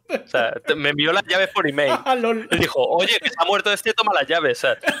buzón. O sea, me envió las llaves por email. Y dijo, oye, que se ha muerto toma las llaves.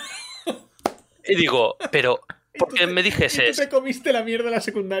 ¿Sabes? Y digo, pero porque me dijese... Y tú te comiste la mierda de la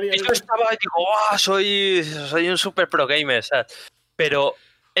secundaria. Y yo estaba y digo, soy un super pro gamer, ¿sabes? Pero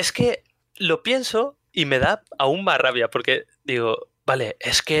es que lo pienso y me da aún más rabia, porque digo, vale,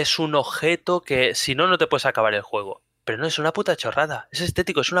 es que es un objeto que si no, no te puedes acabar el juego. Pero no, es una puta chorrada, es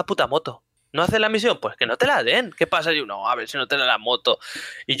estético, es una puta moto. ¿No haces la misión? Pues que no te la den. ¿Qué pasa? Y yo, no, a ver si no te da la moto.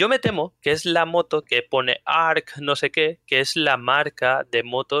 Y yo me temo que es la moto que pone ARC, no sé qué, que es la marca de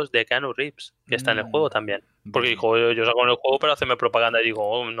motos de Keanu Reeves, que está en el juego también. Porque dijo, yo saco en el juego para hacerme propaganda. Y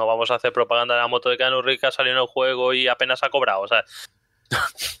digo, no vamos a hacer propaganda de la moto de Keanu Reeves que ha salido en el juego y apenas ha cobrado. O sea,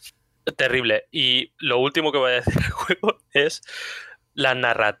 terrible. Y lo último que voy a decir del juego es la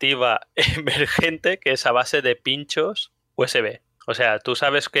narrativa emergente, que es a base de pinchos USB. O sea, tú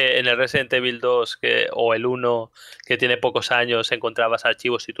sabes que en el Resident Evil 2 o el 1, que tiene pocos años, encontrabas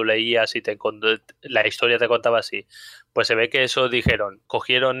archivos y tú leías y la historia te contaba así. Pues se ve que eso dijeron,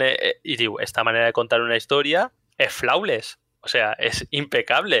 cogieron y digo, esta manera de contar una historia es flawless. O sea, es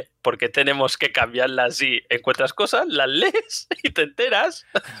impecable. ¿Por qué tenemos que cambiarla así? Encuentras cosas, las lees y te enteras.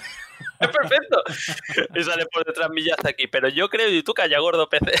 Es perfecto. Y sale por detrás millaza aquí. Pero yo creo, y tú calla, gordo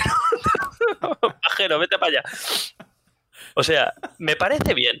PC. Pajero, vete para allá. O sea, me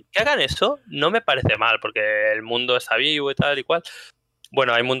parece bien. Que hagan eso, no me parece mal, porque el mundo está vivo y tal y cual.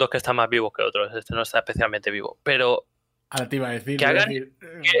 Bueno, hay mundos que están más vivos que otros. Este no está especialmente vivo. Pero ahora te iba a decir,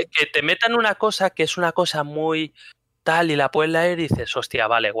 que te metan una cosa que es una cosa muy tal y la puedes leer y dices, hostia,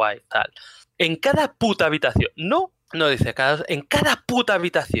 vale, guay, tal. En cada puta habitación, no dice, en cada puta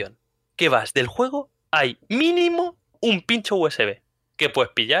habitación que vas del juego hay mínimo un pincho USB que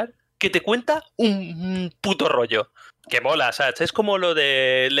puedes pillar que te cuenta un puto rollo. Que mola, ¿sabes? Es como lo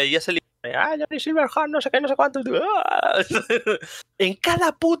de leías el libro, Johnny Silverhand, no sé qué, no sé cuánto. En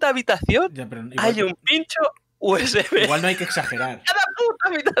cada puta habitación hay un pincho USB. Igual no hay que exagerar. Cada puta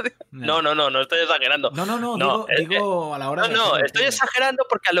habitación. No estoy exagerando. No, digo a la hora de... No, estoy exagerando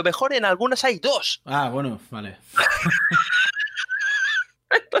porque a lo mejor en algunas hay 2. Ah, bueno, vale.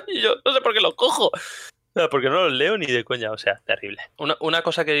 Yo no sé por qué lo cojo. Porque no los leo ni de coña, o sea, terrible. Una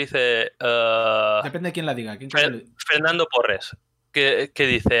cosa que dice... Depende de quién la diga. Fernando Porres, que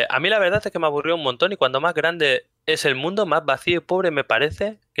dice, a mí la verdad es que me aburrió un montón y cuando más grande es el mundo, más vacío y pobre me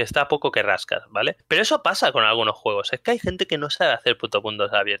parece que está poco que rascas, ¿vale? Pero eso pasa con algunos juegos, es que hay gente que no sabe hacer puto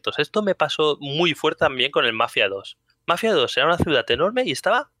mundos abiertos. Esto me pasó muy fuerte también con el Mafia 2. Mafia 2 era una ciudad enorme y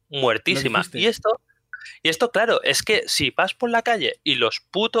estaba muertísima. Y esto, claro, es que si vas por la calle y los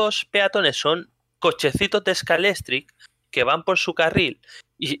putos peatones son cochecitos de Scalestric que van por su carril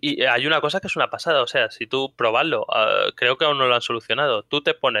y hay una cosa que es una pasada, o sea, si tú probadlo, creo que aún no lo han solucionado, tú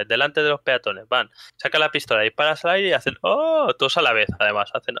te pones delante de los peatones, saca la pistola, disparas al aire y hacen todos a la vez, además,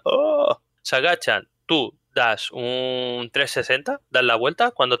 hacen se agachan, tú das un 360, das la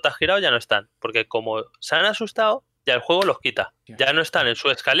vuelta, cuando te has girado ya no están, porque como se han asustado, ya el juego los quita, ya no están en su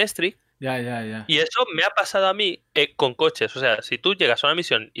Scalestric. Ya. Y eso me ha pasado a mí con coches. O sea, si tú llegas a una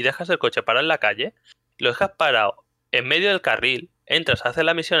misión y dejas el coche parado en la calle, lo dejas parado en medio del carril, entras, haces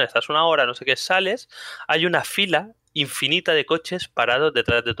la misión, estás una hora, no sé qué, sales, hay una fila infinita de coches parados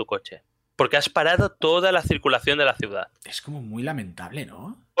detrás de tu coche. Porque has parado toda la circulación de la ciudad. Es como muy lamentable,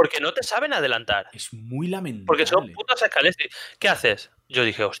 ¿no? Porque no te saben adelantar. Es muy lamentable. Porque son putas escaleras. ¿Qué haces? Yo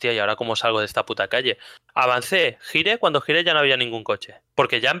dije, hostia, ¿y ahora cómo salgo de esta puta calle? Avancé, giré, cuando giré ya no había ningún coche.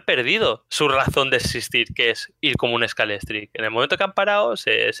 Porque ya han perdido su razón de existir, que es ir como un Scalestric. En el momento que han parado,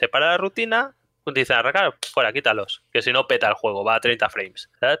 se para la rutina, dicen, arrancar, fuera, quítalos. Que si no peta el juego, va a 30 frames.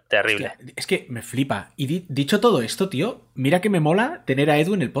 ¿Sabes? Terrible. Hostia, es que me flipa. Y dicho todo esto, tío, mira que me mola tener a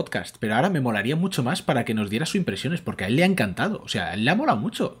Edu en el podcast. Pero ahora me molaría mucho más para que nos diera sus impresiones, porque a él le ha encantado. O sea, a él le ha molado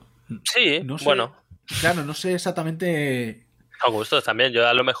mucho. Sí, no sé, bueno. Claro, no sé exactamente... A gustos también. Yo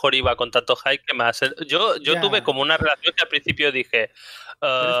a lo mejor iba con tanto hype que más... Yo tuve como una relación que al principio dije...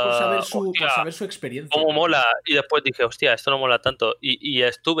 Pero es por saber su experiencia. Cómo mola. Y después dije, hostia, esto no mola tanto. Y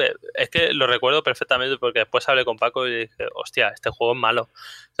estuve... Es que lo recuerdo perfectamente porque después hablé con Paco y dije, hostia, este juego es malo.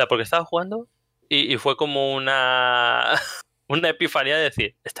 O sea, porque estaba jugando y fue como una epifanía de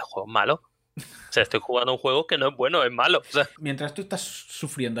decir, este juego es malo. O sea, estoy jugando un juego que no es bueno, es malo. O sea, mientras tú estás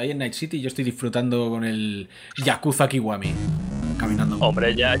sufriendo ahí en Night City, yo estoy disfrutando con el Yakuza Kiwami. Caminando.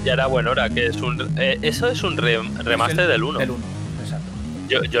 Hombre, ya era buena hora, que es eso es un remaster del 1. Del 1, exacto.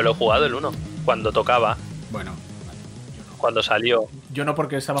 Yo lo he jugado el 1, cuando tocaba. Bueno. Cuando salió. Yo no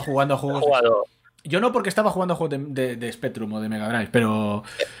porque estaba jugando a juegos... Yo no porque estaba jugando a juegos de Spectrum o de Mega Drive, pero...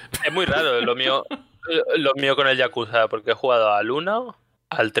 Es muy raro lo mío con el Yakuza, porque he jugado al 1,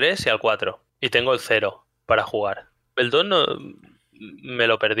 al 3 y al 4. Y tengo el 0 para jugar. El 2 no, me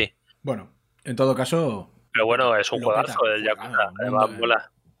lo perdí. Bueno, en todo caso... Pero bueno, es un juegazo el Yakuza. Además,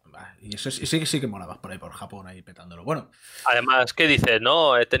 mola. Y eso sí que molabas por ahí, por Japón, ahí petándolo. Bueno. Además, ¿qué dices?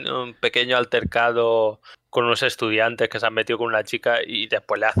 No, he tenido un pequeño altercado con unos estudiantes que se han metido con una chica y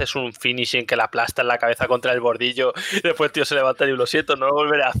después le haces un finishing que la aplasta en la cabeza contra el bordillo y después el tío se levanta y digo, lo siento, no lo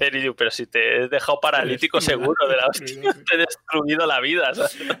volveré a hacer. Y digo, pero si te he dejado paralítico seguro de la hostia, te he destruido la vida,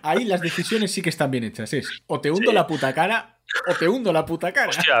 ¿sabes? Ahí las decisiones sí que están bien hechas. Es o te hundo la puta cara o te hundo la puta cara.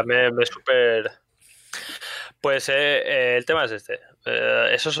 Hostia, me super... Pues el tema es este.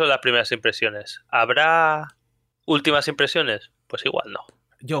 Esas son las primeras impresiones. ¿Habrá últimas impresiones? Pues igual no.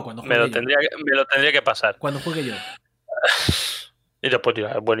 Yo, cuando juegue me lo tendría que pasar. Cuando juegue yo. Y después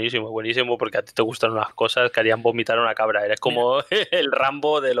dirás, buenísimo, porque a ti te gustan unas cosas que harían vomitar a una cabra. Eres como el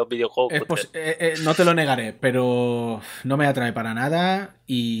Rambo de los videojuegos. No te lo negaré, pero no me atrae para nada.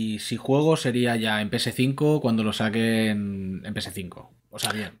 Y si juego sería ya en PS5 cuando lo saquen en PS5. O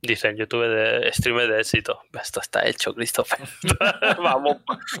sea, bien. Dicen, YouTube de streamer de éxito. Esto está hecho, Christopher. vamos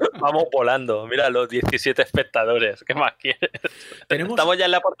volando. Mira los 17 espectadores. ¿Qué más quieres? Estamos ya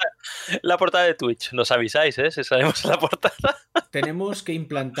en la portada de Twitch. Nos avisáis, si salimos en la portada. Tenemos que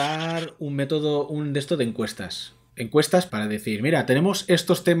implantar un método, un de esto de encuestas. Encuestas para decir, mira, tenemos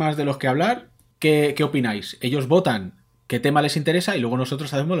estos temas de los que hablar. ¿Qué opináis? Ellos votan qué tema les interesa y luego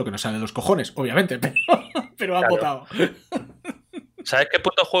nosotros hacemos lo que nos sale de los cojones, obviamente. Pero han votado. ¿Sabes qué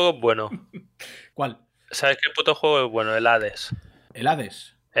puto juego es bueno? ¿Cuál? ¿Sabes qué puto juego es bueno? El Hades. ¿El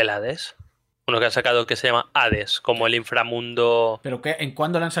Hades? ¿El Hades? Uno que han sacado que se llama Hades, como el inframundo... ¿Pero qué? ¿En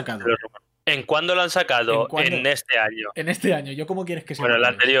cuándo lo han sacado? ¿En cuándo lo han sacado? En este año. En este año. ¿Yo cómo quieres que sepa? Bueno, el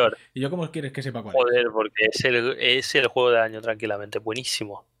anterior. ¿Y yo cómo quieres que sepa cuál? Joder, porque es el juego del año tranquilamente.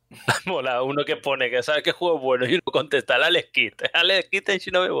 Buenísimo. Mola, uno que pone que sabe qué juego es bueno y uno contesta, el Alex Kidd. Alex Kidd en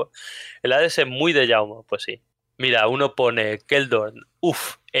Shinobi. El Hades es muy de Jaume, pues sí. Mira, uno pone Keldorn.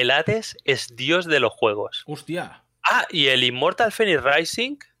 El Hades es dios de los juegos. ¡Hostia! Ah, y el Immortal Phoenix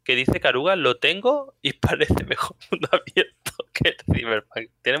Rising, que dice Caruga, lo tengo y parece mejor mundo abierto que el Cyberpunk.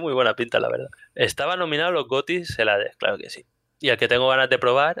 Tiene muy buena pinta, la verdad. Estaba nominado a los GOTYs el Hades, claro que sí. Y el que tengo ganas de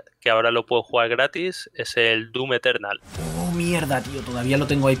probar, que ahora lo puedo jugar gratis, es el Doom Eternal. ¡Oh, mierda, tío! Todavía lo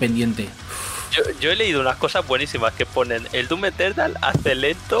tengo ahí pendiente. Yo he leído unas cosas buenísimas que ponen el Doom Eternal hace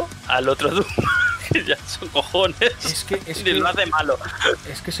lento al otro Doom. Ya son cojones. Es que lo hace malo.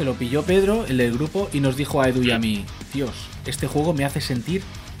 Es que se lo pilló Pedro, el del grupo, y nos dijo a Edu y a mí, Dios, este juego me hace sentir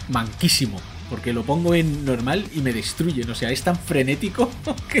manquísimo, porque lo pongo en normal y me destruyen. O sea, es tan frenético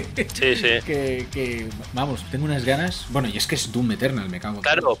que vamos, tengo unas ganas. Bueno, y es que es Doom Eternal, me cago.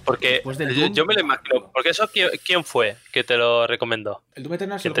 Claro, porque Doom, yo me lo imagino. Porque eso, ¿quién fue que te lo recomendó? El Doom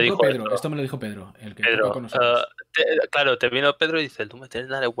Eternal se lo dijo Pedro. Esto me lo dijo Pedro, el que Pedro, con nosotros. Claro, te vino Pedro y dice, el Doom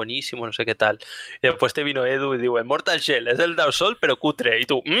Eternal es buenísimo, no sé qué tal. Y después te vino Edu y digo, el Mortal Shell es el Dark Souls, pero cutre. Y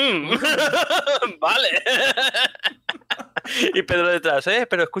tú, vale. Y Pedro detrás,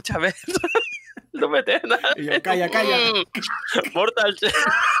 pero escúchame. Doom Eternal. Y yo, calla. Mortal Shell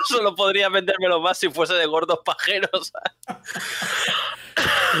solo podría vendérmelo más si fuese de gordos pajeros.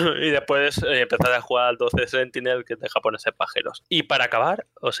 Y después empezar a jugar al 12 Sentinel, que es de japoneses pajeros. Y para acabar,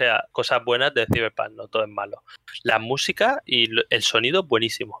 o sea, cosas buenas de Cyberpunk, no todo es malo. La música y el sonido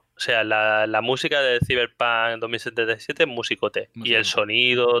buenísimo. O sea, la música de Cyberpunk 2077 es musicote. Y el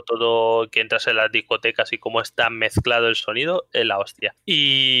sonido, todo que entras en las discotecas y cómo está mezclado el sonido, es la hostia.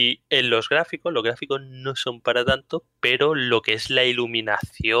 Y en los gráficos no son para tanto, pero lo que es la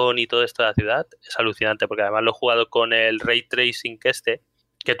iluminación y todo esto de la ciudad es alucinante, porque además lo he jugado con el Ray Tracing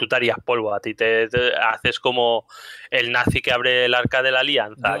que tú te harías polvo, a ti te haces como el nazi que abre el arca de la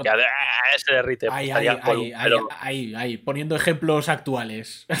alianza, que se derrite. Ahí, poniendo ejemplos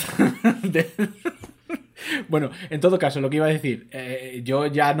actuales. Bueno, en todo caso, lo que iba a decir, yo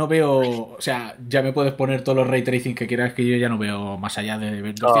ya no veo, o sea, ya me puedes poner todos los ray tracing que quieras, que yo ya no veo más allá de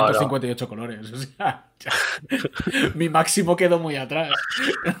 258 colores, o sea, mi máximo quedó muy atrás.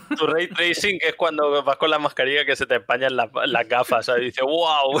 Tu ray tracing es cuando vas con la mascarilla que se te empañan las gafas, ¿sabes? Y dices,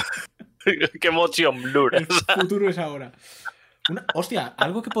 wow, qué motion blur. El futuro es ahora. Hostia,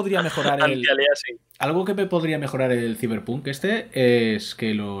 algo que podría mejorar algo que me podría mejorar el Cyberpunk es que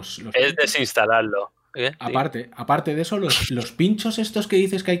es desinstalarlo. Aparte de eso, los pinchos estos que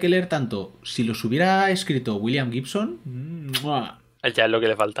dices que hay que leer tanto, si los hubiera escrito William Gibson, ya es lo que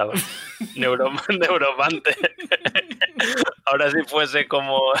le faltaba. Neuromante. Ahora si fuese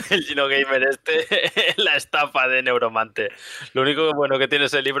como el Gino Gamer la estafa de Neuromante. Lo único bueno que tiene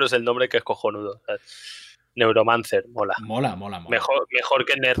ese libro es el nombre, que es cojonudo, ¿sabes? Neuromancer, mola. Mola. Mejor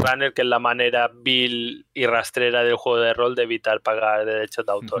que Netrunner, que es la manera vil y rastrera del juego de rol de evitar pagar derechos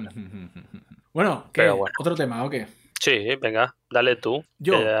de autor. Bueno, otro tema, ¿o qué? Sí, venga, dale tú.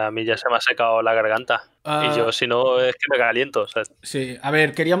 Yo. Que a mí ya se me ha secado la garganta. Y yo, si no, es que me caliento. O sea, Sí, a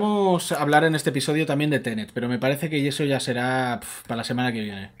ver, queríamos hablar en este episodio también de Tenet, pero me parece que eso ya será para la semana que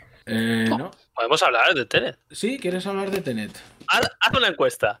viene. ¿No? podemos hablar de Tenet. ¿Sí? ¿Quieres hablar de Tenet? Haz una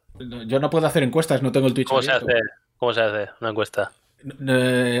encuesta. Yo no puedo hacer encuestas, no tengo el Twitch ¿Cómo se abierto. hace? ¿Cómo se hace una encuesta?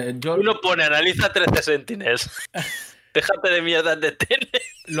 Yo Uno pone, analiza 13 Sentinels. Déjate de mierdas de Tenet.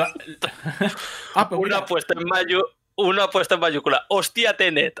 Pues Una apuesta en mayúscula. Hostia,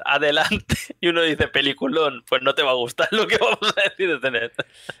 Tenet, adelante. Y uno dice, peliculón. Pues no te va a gustar lo que vamos a decir de Tenet.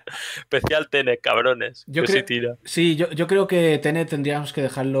 Especial Tenet, cabrones. Yo que creo, sí tira. sí, yo creo que Tenet tendríamos que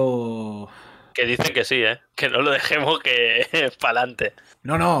dejarlo... Que dicen que sí, que no lo dejemos que es para adelante.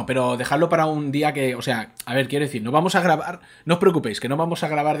 No, pero dejarlo para un día que... O sea, a ver, quiero decir, no vamos a grabar... No os preocupéis, que no vamos a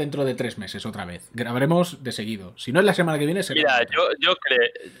grabar dentro de 3 meses otra vez. Grabaremos de seguido. Si no es la semana que viene, será... Mira,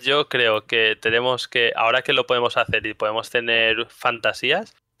 yo creo que tenemos que, ahora que lo podemos hacer y podemos tener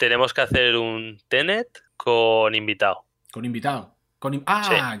fantasías, tenemos que hacer un Tenet con invitado. Con invitado.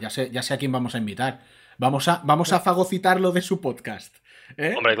 Sí. Ya sé a quién vamos a invitar. Vamos a fagocitarlo de su podcast.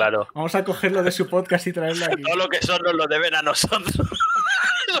 Hombre, claro. Vamos a cogerlo de su podcast y traerlo aquí. Todo lo que son nos lo deben a nosotros.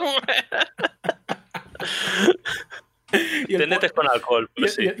 Tenet es con alcohol.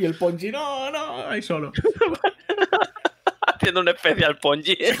 Pues sí. Y el Ponji, no, ahí solo. Haciendo un especial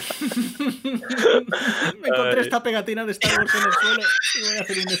Ponji. Me encontré esta pegatina de Star Wars en el suelo y voy a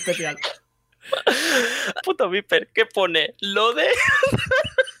hacer un especial. Puto Viper, ¿qué pone? Lo de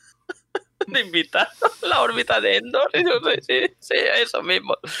invitar la órbita de Endor. Sí, eso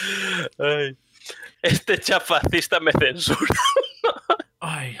mismo. Ay. Este chafacista me censura.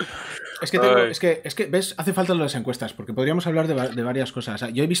 Ay. Es que, ¿ves? Hace falta las encuestas, porque podríamos hablar de varias cosas. O sea,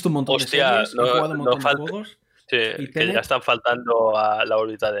 yo he visto un montón de series, he jugado un montón de juegos. Sí, que ya están faltando a la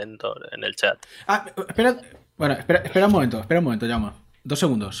órbita de Endor en el chat. Espera un momento, llama. 2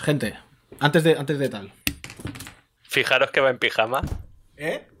 segundos, gente. Antes de tal. Fijaros que va en pijama.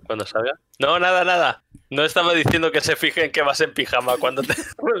 Cuando salga. No, nada. No estaba diciendo que se fijen que vas en pijama cuando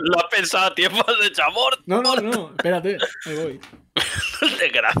lo has pensado a tiempo de chamor. No, espérate, ahí voy.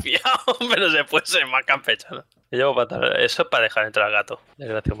 Desgraciado, pero después se me ha campechado. Llevo patada. Eso es para dejar entrar al gato.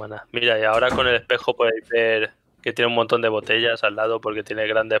 Desgracia humana. Mira, y ahora con el espejo podéis ver que tiene un montón de botellas al lado porque tiene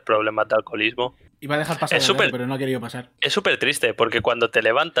grandes problemas de alcoholismo. Iba a dejar pasar el gato, pero no ha querido pasar. Es súper triste porque cuando te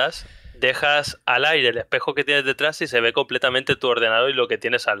levantas dejas al aire el espejo que tienes detrás y se ve completamente tu ordenador y lo que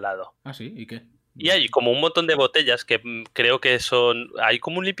tienes al lado. Ah, sí, ¿y qué? Y hay como un montón de botellas que creo que son... Hay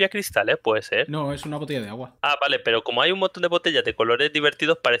como un limpiacristal, puede ser. No, es una botella de agua. Ah, vale, pero como hay un montón de botellas de colores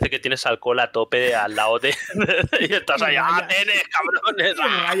divertidos, parece que tienes alcohol a tope al lado de... y estás ahí, ¡tenés, cabrones!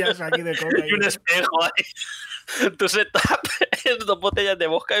 Rayas aquí de coca y un espejo ahí. Tu setup es 2 botellas de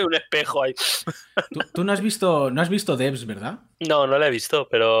vodka y un espejo ahí. ¿Tú no has visto Devs, ¿verdad? No la he visto,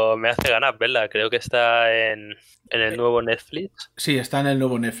 pero me hace ganas verla. Creo que está en el nuevo Netflix. Sí, está en el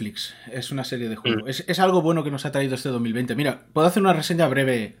nuevo Netflix. Es una serie de juegos. Es algo bueno que nos ha traído este 2020. Mira, puedo hacer una reseña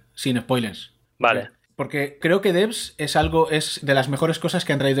breve sin spoilers. Vale. Porque creo que Devs es de las mejores cosas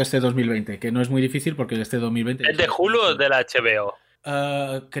que han traído este 2020, que no es muy difícil porque este 2020... ¿Es de Hulu o de la HBO?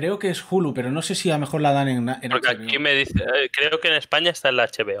 Creo que es Hulu, pero no sé si a lo mejor la dan en porque HBO. Aquí me dice, creo que en España está en la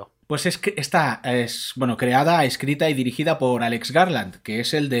HBO. Pues es creada, escrita y dirigida por Alex Garland, que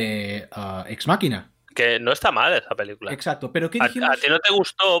es el de Ex Machina. Que no está mal esa película. Exacto, pero ¿qué a dijimos? ti no te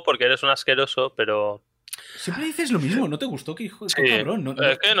gustó porque eres un asqueroso, pero... Siempre dices lo mismo, ¿no te gustó? ¿Qué cabrón?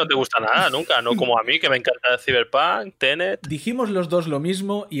 Es que no te gusta nada, nunca. No como a mí, que me encanta Cyberpunk, Tenet... Dijimos los dos lo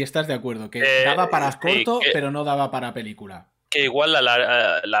mismo y estás de acuerdo, que daba para corto, pero no daba para película. Que igual la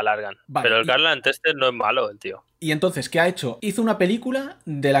alargan. Vale, pero el Garland este no es malo, el tío. Y entonces, ¿qué ha hecho? Hizo una película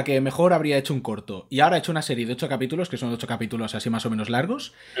de la que mejor habría hecho un corto. Y ahora ha hecho una serie de 8 capítulos, que son 8 capítulos así más o menos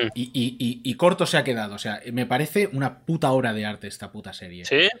largos. Y corto se ha quedado. O sea, me parece una puta obra de arte esta puta serie.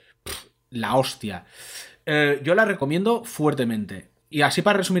 ¿Sí? La hostia. Yo la recomiendo fuertemente. Y así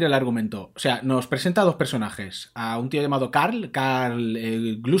para resumir el argumento. O sea, nos presenta a 2 personajes. A un tío llamado Carl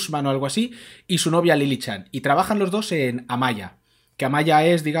Glusman o algo así, y su novia Lily Chan. Y trabajan los dos en Amaya. Que Amaya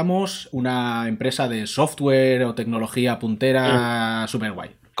es, digamos, una empresa de software o tecnología puntera super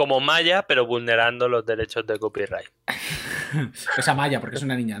guay. Como Maya, pero vulnerando los derechos de copyright. Es Amaya, porque es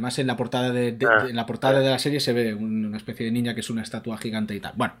una niña. Además, en la portada de la serie se ve una especie de niña que es una estatua gigante y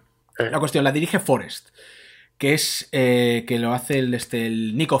tal. Bueno, la cuestión, la dirige Forrest, que es que lo hace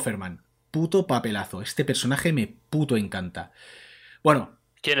el Nick Offerman. Puto papelazo. Este personaje me puto encanta. Bueno.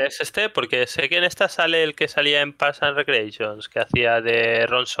 ¿Quién es este? Porque sé que en esta sale el que salía en Parks and Recreations, que hacía de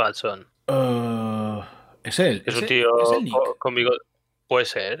Ron Swanson. Es él. Es un tío conmigo. Puede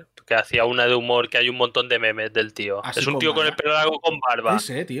ser, que hacía una de humor que hay un montón de memes del tío. Así Es un con tío con el barba. pelo largo con barba.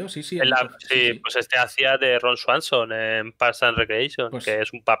 Ese, tío, sí. Sí, pues este hacía de Ron Swanson en Parks and Recreation, Pues- que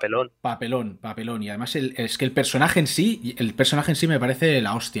es un papelón. Papelón. Y además es que el personaje en sí me parece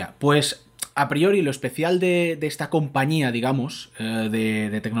la hostia. Pues a priori lo especial de esta compañía, digamos,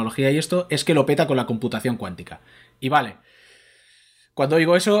 de tecnología y esto, es que lo peta con la computación cuántica. Y vale, cuando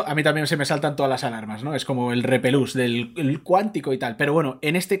digo eso, a mí también se me saltan todas las alarmas, ¿no? Es como el repelús del el cuántico y tal. Pero bueno,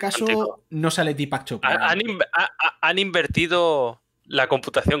 en este caso Cuántico. no sale Deepak Chopra. Han invertido la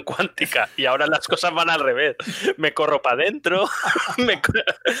computación cuántica y ahora las cosas van al revés. Me corro para adentro,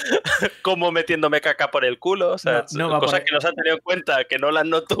 como metiéndome caca por el culo, o sea, No va cosas por ahí. que no se han tenido en cuenta, que Nolan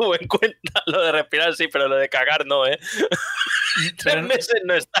no tuvo en cuenta. Lo de respirar sí, pero lo de cagar no, ¿eh? 3 meses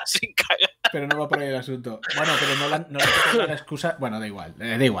no está sin cagar. Pero no va por ahí el asunto. Bueno, pero no le ponga la excusa. Bueno, da igual,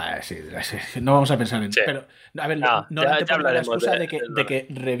 sí. No vamos a pensar en. Sí. Pero, a ver, No, no ya te ponga la hablaremos excusa de que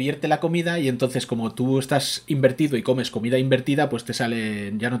revierte la comida y entonces, como tú estás invertido y comes comida invertida, pues te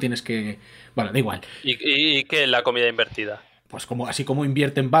sale. Ya no tienes que. Bueno, da igual. ¿Y qué es la comida invertida? Pues como así como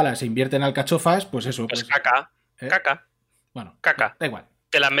invierten balas e invierten alcachofas, pues eso. Pues Pues, caca. ¿eh? Caca. Bueno, Caca. da igual.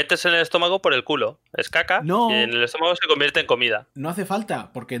 Te las metes en el estómago por el culo. Es caca No. y en el estómago se convierte en comida. No hace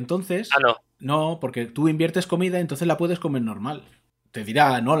falta, porque entonces. Ah, no. No, porque tú inviertes comida, entonces la puedes comer normal. Te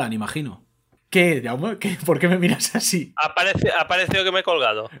dirá Nolan, imagino. ¿Qué, Jaume? ¿Por qué me miras así? Ha parecido que me he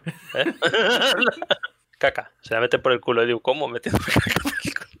colgado. ¿Eh? Caca. Se la mete por el culo. Y digo, ¿cómo metiéndome caca por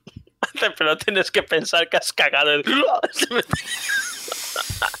el culo? Pero tienes que pensar que has cagado el...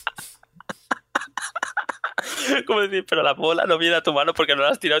 Como decir, pero la bola no viene a tu mano porque no la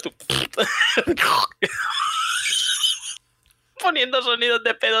has tirado tú. Poniendo sonidos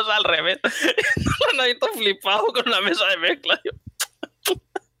de pedos al revés. No hay todo flipado con una mesa de mezcla.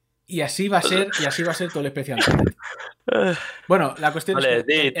 Y así va a ser todo el especial. Bueno, la cuestión Vale, es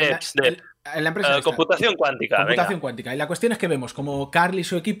que en la empresa esta, computación cuántica. computación cuántica. Y la cuestión es que vemos como Carl y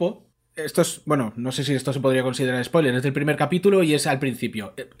su equipo. Esto es, bueno, no sé si esto se podría considerar spoiler, es del primer capítulo y es al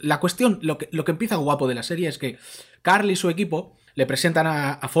principio. La cuestión, lo que empieza guapo de la serie es que Carl y su equipo le presentan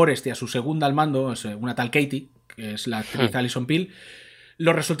a Forrest y a su segunda al mando, una tal Katie, que es la actriz Alison Peel,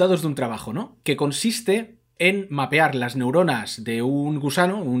 los resultados de un trabajo, ¿no? Que consiste en mapear las neuronas de un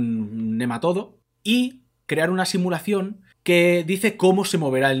gusano, un nematodo, y crear una simulación que dice cómo se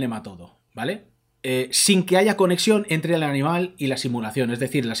moverá el nematodo, ¿vale? Sin que haya conexión entre el animal y la simulación. Es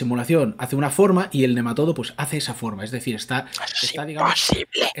decir, la simulación hace una forma y el nematodo pues hace esa forma. Es decir, está digamos,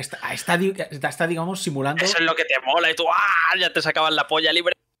 simulando... Eso es lo que te mola y tú ya te sacaban la polla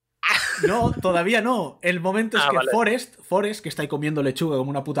libre. No, todavía no. El momento es que vale. Forrest, que está ahí comiendo lechuga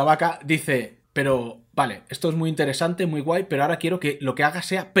como una puta vaca, dice, pero vale, esto es muy interesante, muy guay, pero ahora quiero que lo que haga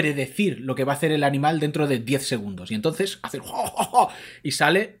sea predecir lo que va a hacer el animal dentro de 10 segundos. Y entonces hace... y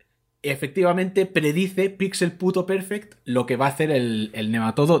sale... Efectivamente predice pixel puto perfect lo que va a hacer el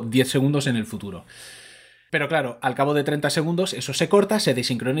nematodo 10 segundos en el futuro. Pero claro, al cabo de 30 segundos eso se corta, se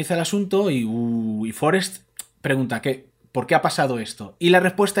desincroniza el asunto y Forrest pregunta ¿por qué ha pasado esto? Y la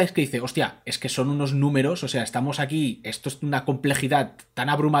respuesta es que dice, hostia, es que son unos números, o sea, estamos aquí, esto es una complejidad tan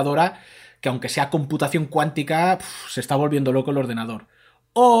abrumadora que aunque sea computación cuántica, se está volviendo loco el ordenador.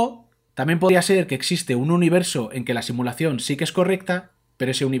 O también podría ser que existe un universo en que la simulación sí que es correcta,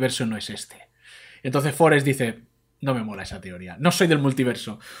 pero ese universo no es este. Entonces Forrest dice, no me mola esa teoría, no soy del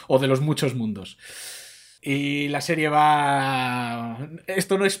multiverso o de los muchos mundos. Y la serie va...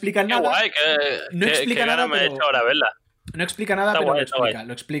 Esto no explica nada. Guay, no explica nada, me he pero... hecho ahora verla. No explica nada, Está pero guay,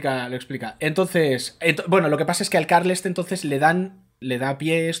 lo explica. Entonces, bueno, lo que pasa es que al Carl entonces le da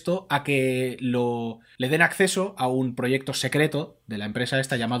pie esto a que le den acceso a un proyecto secreto de la empresa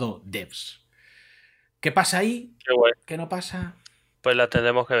esta llamado Devs. ¿Qué pasa ahí? Qué guay. ¿Qué no pasa? Pues la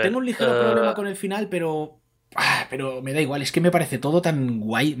tendremos que ver. Tengo un ligero problema con el final, pero me da igual. Es que me parece todo tan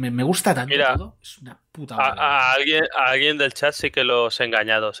guay. Me gusta tanto todo. Es una puta a alguien del chat sí que los he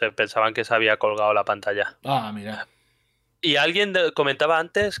engañado. Se pensaban que se había colgado la pantalla. Mira. Y alguien comentaba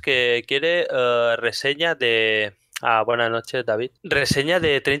antes que quiere reseña de... buenas noches, David. Reseña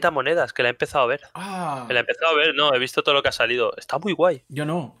de 30 monedas, que la he empezado a ver. Que la he empezado a ver, no, he visto todo lo que ha salido. Está muy guay. Yo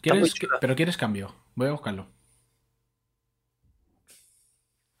no. Pero ¿quieres cambio? Voy a buscarlo.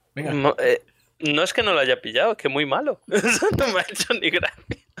 Venga. No es que no lo haya pillado, es que muy malo. No me ha hecho ni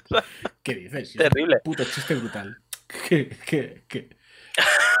gracia. ¿Qué dices? Terrible. Puto chiste brutal. ¿Qué?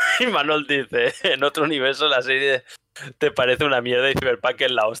 Y Manuel dice, en otro universo la serie te parece una mierda y Cyberpunk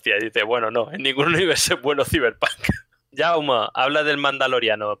es la hostia. Y dice, bueno, no, en ningún universo es bueno Cyberpunk. Jaume, habla del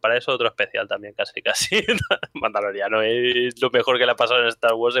Mandaloriano. Para eso otro especial también, casi. Mandaloriano es lo mejor que le ha pasado en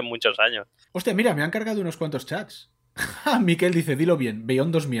Star Wars en muchos años. Hostia, mira, me han cargado unos cuantos chats. Miquel dice, dilo bien,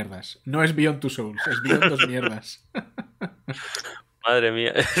 Beyond 2 mierdas. No es Beyond Two Souls, es Beyond 2 mierdas. Madre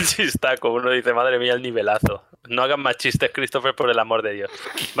mía, el chistaco. Uno dice, madre mía, el nivelazo. No hagan más chistes, Christopher, por el amor de Dios.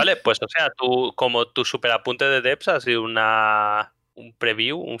 Vale, pues o sea, tú, como tu superapunte de Debs ha sido un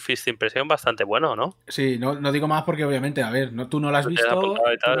preview, un first impresión bastante bueno, ¿no? Sí, no digo más porque obviamente, a ver, tú no lo has visto,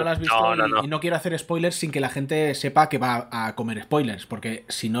 y no quiero hacer spoilers sin que la gente sepa que va a comer spoilers, porque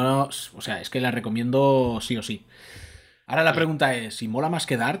si no, o sea, es que la recomiendo sí o sí. Ahora la pregunta es, ¿si mola más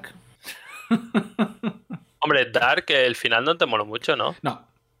que Dark? Hombre, Dark, el final no te moló mucho, ¿no? No.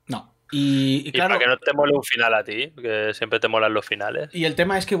 Y claro, para que no te mole un final a ti, que siempre te molan los finales. Y el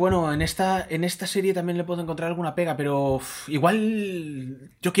tema es que, bueno, en esta serie también le puedo encontrar alguna pega, pero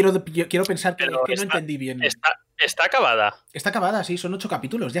igual yo quiero pensar que no entendí bien. Está acabada. Está acabada, sí, son 8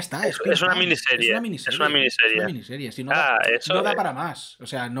 capítulos, ya está. Es una miniserie. Es una miniserie. Si no, no da para más. O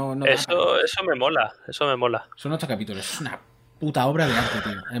sea, no da eso me mola. Eso me mola. Son 8 capítulos. Es una puta obra de arte,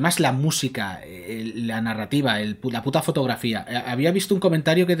 tío. Además, la música, la narrativa, la puta fotografía. Había visto un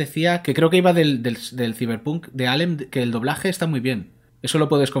comentario que decía que creo que iba del Cyberpunk de Alem, que el doblaje está muy bien. Eso lo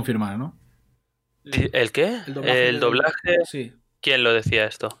puedes confirmar, ¿no? ¿El qué? El doblaje. Sí. ¿Quién lo decía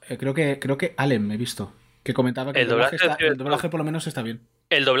esto? Creo que Alem he visto. Que comentaba que el doblaje por lo menos está bien.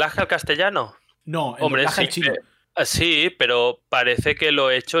 ¿El doblaje al castellano? No, el doblaje al chino. Sí, pero parece que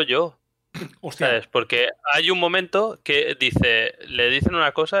lo he hecho yo. Hostia. ¿Sabes? Porque hay un momento que le dicen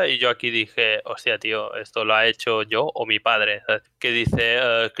una cosa y yo aquí dije, hostia, tío, esto lo ha hecho yo o mi padre. ¿Sabes? Que dice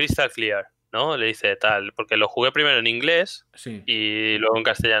Crystal Clear, ¿no? Le dice tal, porque lo jugué primero en inglés y luego en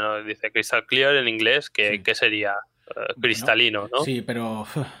castellano. Dice Crystal Clear en inglés, que sería cristalino, ¿no? Sí, pero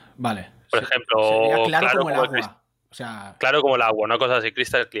vale. Por ejemplo, claro como el agua. O sea... Claro como el agua, una cosa así,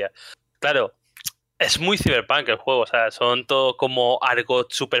 Crystal Clear. Claro, es muy cyberpunk el juego, o sea, son todo como argot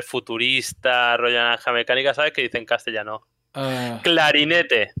super futurista, rollo naranja mecánica, ¿sabes? Que dicen en castellano.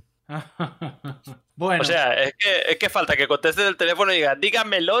 Clarinete. Bueno. O sea, es que falta que contestes el teléfono y digas,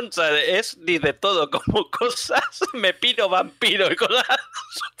 dígamelo, o sea, dice todo, como cosas, me piro vampiro y cosas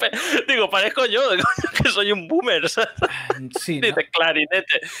super... Digo, parezco yo, que soy un boomer, ¿sabes? Sí, dice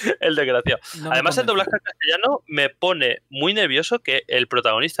clarinete, el desgraciado. Además, el doblaje al castellano me pone muy nervioso que el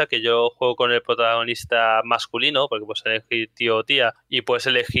protagonista, que yo juego con el protagonista masculino, porque puedes elegir tío o tía, y puedes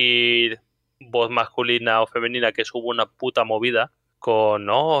elegir voz masculina o femenina, que es una puta movida, con,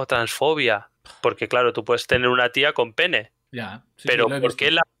 transfobia. Porque claro, tú puedes tener una tía con pene. Ya, sí, pero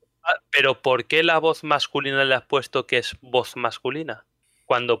 ¿por qué la voz masculina le has puesto que es voz masculina?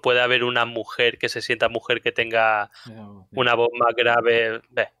 Cuando puede haber una mujer que se sienta mujer que tenga una voz más grave.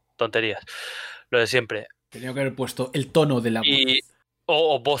 Tonterías. Lo de siempre. Tenía que haber puesto el tono de la voz.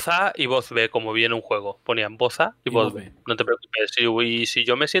 O voz A y voz B, como vi en un juego. Ponían voz A y voz B. No te preocupes. Y si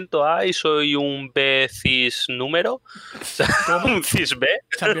yo me siento A y soy un B cis número, un cis B,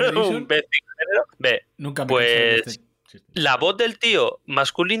 un B cis género, B. Nunca me pues la voz del tío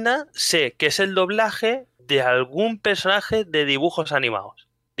masculina sé que es el doblaje de algún personaje de dibujos animados.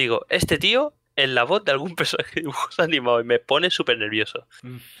 Digo, este tío es la voz de algún personaje de dibujos animados y me pone súper nervioso.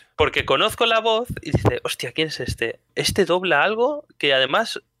 Porque conozco la voz y dice, hostia, ¿quién es este? Este dobla algo que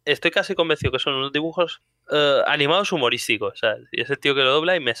además estoy casi convencido que son unos dibujos animados humorísticos, ¿sabes? Y es el tío que lo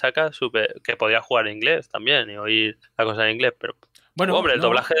dobla y me saca súper... Que podía jugar en inglés también y oír la cosa en inglés, pero... Bueno, hombre, el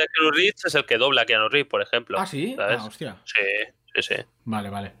doblaje de Keanu Reeves es el que dobla a Keanu Reeves, por ejemplo. ¿Ah, sí? ¿Sabes? Hostia. Sí.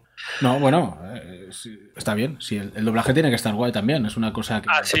 Vale. No, bueno, está bien. Sí, el doblaje tiene que estar guay también. Es una cosa que...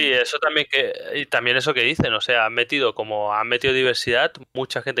 sí, eso también y también eso que dicen. O sea, han metido diversidad.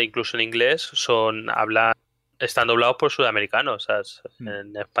 Mucha gente, incluso en inglés, están doblados por sudamericanos, ¿sabes?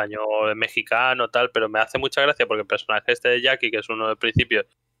 En español, en mexicano, tal. Pero me hace mucha gracia porque el personaje este de Jackie, que es uno del principio,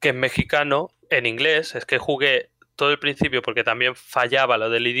 que es mexicano, en inglés, es que jugué todo el principio porque también fallaba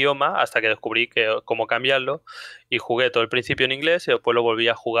lo del idioma hasta que descubrí cómo cambiarlo y jugué todo el principio en inglés y después lo volví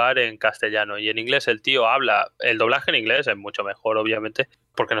a jugar en castellano y en inglés el tío habla, el doblaje en inglés es mucho mejor obviamente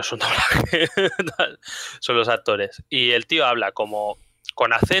porque no es un doblaje son los actores y el tío habla como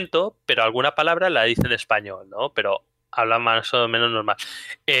con acento pero alguna palabra la dice en español, ¿no? Pero habla más o menos normal.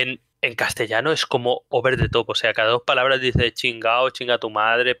 En castellano es como over the top, o sea, cada 2 palabras dice chingao, chinga tu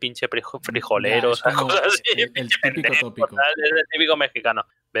madre, pinche frijolero, o cosas así. El típico tópico. Es el típico mexicano.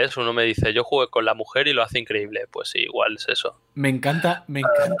 ¿Ves? Uno me dice, yo jugué con la mujer y lo hace increíble. Pues sí, igual es eso. Me encanta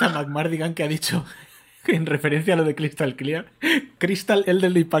McMardigan que ha dicho, en referencia a lo de Crystal Clear, Crystal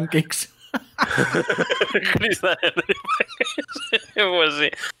Elderly Pancakes. Crystal Elderly Pancakes. Pues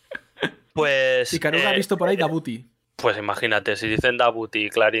sí. Pues... Y Caruga ha visto por ahí Dabuti. Pues imagínate, si dicen Dabuti y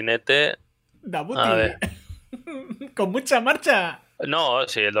clarinete... Dabuti. Con mucha marcha. No,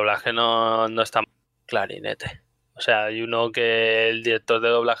 sí, el doblaje no está... Clarinete. O sea, hay uno que el director de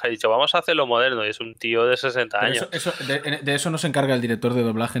doblaje ha dicho, vamos a hacerlo moderno, y es un tío de 60 Pero años. de eso no se encarga el director de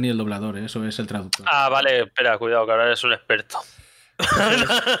doblaje ni el doblador, ¿eh? Eso es el traductor. Ah, vale, espera, cuidado, que ahora eres un experto.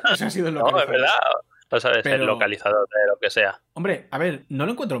 Ese ha sido el No, localizador. es verdad. No sabes, el Pero- localizador de lo que sea. Hombre, a ver, no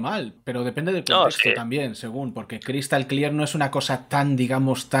lo encuentro mal, pero depende del No, contexto sí. también, según, porque Crystal Clear no es una cosa tan,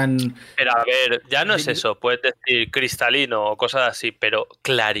 digamos, tan... Pero a ver, ya no es De- eso, puedes decir cristalino o cosas así, pero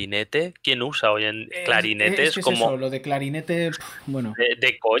clarinete, ¿quién usa hoy en clarinete? Es que como eso, lo de clarinete, bueno,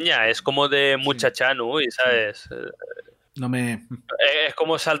 de coña, es como de muchachano, y ¿sabes? no me... Es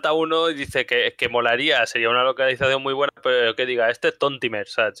como salta uno y dice que molaría, sería una localización muy buena, pero que diga, este es Tontimer,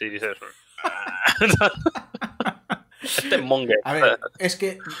 ¿sabes? Y dices, este es Monger. A ver, es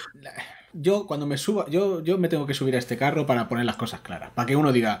que yo cuando me suba, yo me tengo que subir a este carro para poner las cosas claras, para que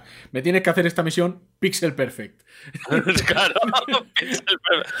uno diga, me tienes que hacer esta misión pixel perfect. Claro,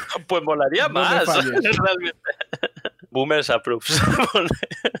 pues molaría No me más, falles. realmente. Boomers approves.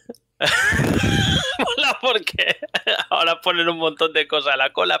 Mola porque ahora ponen un montón de cosas,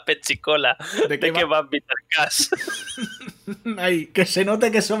 la cola pechicola, ¿De qué de que va? va Peter Cash. Ay, que se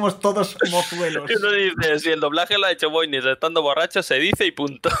note que somos todos mozuelos. Y uno dice, si el doblaje lo ha hecho Boynis estando borracho, se dice y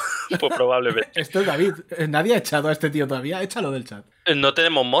punto. Pues probablemente. Esto es David. Nadie ha echado a este tío todavía. Échalo del chat. No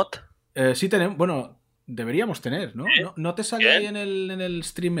tenemos mod. Sí tenemos. Bueno, deberíamos tener, ¿no? ¿No te sale Bien. ahí en el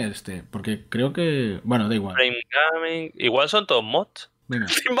stream este? Porque creo que. Bueno, da igual. Frame Gaming. Igual son todos mods. Venga.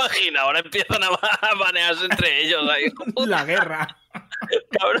 ¿Te imaginas? Ahora empiezan a banearse entre ellos ahí. La guerra.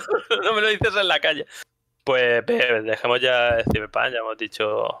 Cabrón, no me lo dices en la calle. Pues dejemos ya Cyberpunk, ya hemos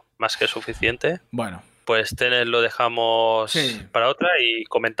dicho más que suficiente. Bueno. Pues Tenet lo dejamos Sí. para otra y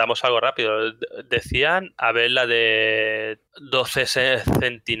comentamos algo rápido. Decían, a ver, la de 12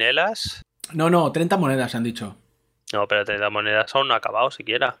 centinelas. No, 30 monedas han dicho. No, pero 30 monedas aún no ha acabado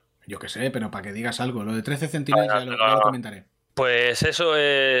siquiera. Yo qué sé, pero para que digas algo. Lo de 13 centinelas Ah, ya no. lo comentaré. Pues eso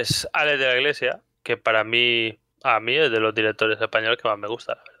es Alex de la Iglesia, que para mí, a mí es de los directores españoles que más me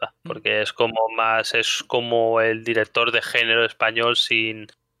gusta, la verdad. Porque es como el director de género español sin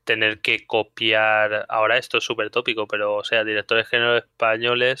tener que copiar. Ahora esto es súper tópico, pero o sea, directores de género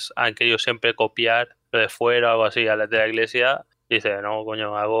españoles han querido siempre copiar lo de fuera o algo así. Alex de la Iglesia dice, no,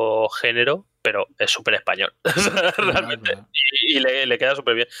 coño, hago género, pero es súper español. Realmente. Y le queda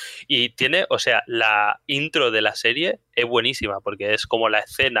súper bien. Y tiene, o sea, la intro de la serie es buenísima, porque es como la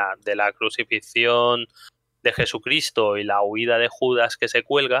escena de la crucifixión de Jesucristo y la huida de Judas que se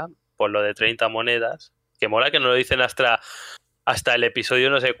cuelga por lo de 30 monedas. Que mola que no lo dicen hasta el episodio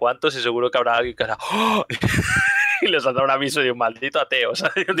no sé cuántos, y seguro que habrá alguien que hará ¡oh! Y les ha dado un aviso de un maldito ateo. O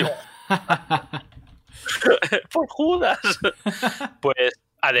sea, yo digo, por Judas. Pues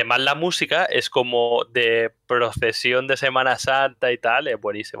además la música es como de procesión de Semana Santa y tal, es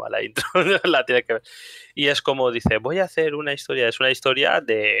buenísima la intro, la tienes que ver. Y es como dice, voy a hacer una historia, es una historia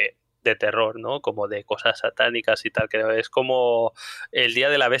de terror, ¿no? Como de cosas satánicas y tal, que es como el Día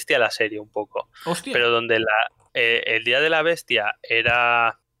de la Bestia la serie un poco. Hostia. Pero donde el Día de la Bestia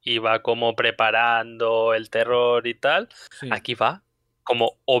iba como preparando el terror y tal, Sí. aquí va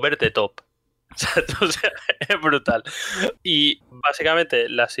como over the top. O sea, es brutal. Y básicamente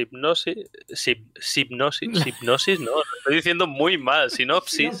la hipnosis, no, lo estoy diciendo muy mal.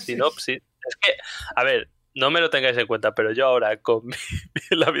 Sinopsis. Es que, a ver, no me lo tengáis en cuenta, pero yo ahora, con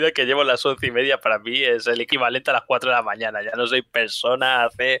la vida que llevo a las 11:30, para mí es el equivalente a las 4 de la mañana. Ya no soy persona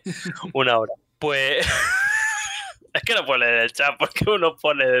hace una hora. Pues es que no puedo leer el chat porque uno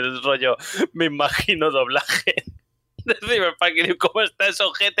pone el rollo, me imagino doblaje. De Cyberpunk, ¿cómo está ese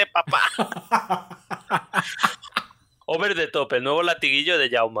ojete, papá? Over the Top, el nuevo latiguillo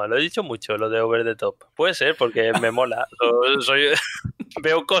de Jauma. Lo he dicho mucho, lo de Over the Top. Puede ser, porque me mola.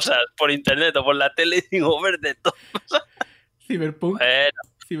 Veo cosas por internet o por la tele y digo Over the Top. Cyberpunk. Bueno,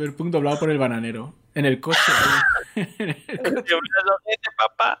 Cyberpunk doblado por el bananero. En el coche. ojete,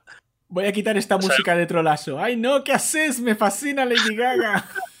 papá. Voy a quitar esta música de trolazo. ¡Ay, no! ¿Qué haces? Me fascina Lady Gaga.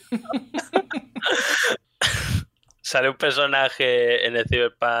 Sale un personaje en el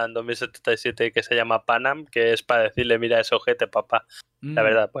Cyberpunk 2077 que se llama Panam, que es para decirle, mira ese ojete, papá. La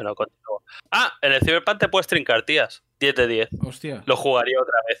verdad, bueno, continúo. Ah, en el Cyberpunk te puedes trincar, tías. 10 de 10. Hostia. Lo jugaría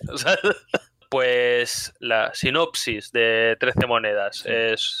otra vez. O sea, pues la sinopsis de 13 monedas Sí.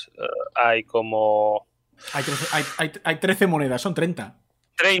 es... hay como... Hay 13 monedas, son 30.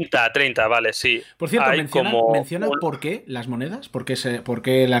 30, vale, sí. Por cierto, Hay menciona por qué las monedas, por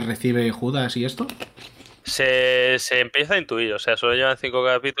qué las recibe Judas y esto. Se empieza a intuir, o sea, solo llevan 5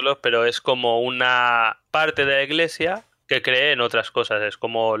 capítulos, pero es como una parte de la iglesia que cree en otras cosas. Es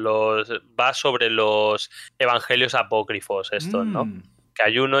como va sobre los evangelios apócrifos estos, ¿no? que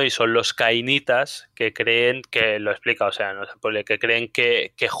hay uno y son los cainitas que creen, que lo explica, o sea, no se puede, que creen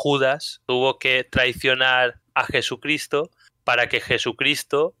que Judas tuvo que traicionar a Jesucristo para que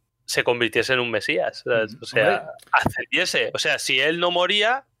Jesucristo se convirtiese en un Mesías, ¿sabes? O sea, ascendiese. O sea, si él no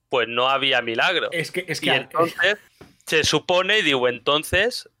moría, pues no había milagro. Y entonces se supone, digo,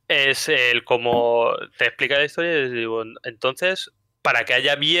 entonces es el como te explica la historia, digo, entonces para que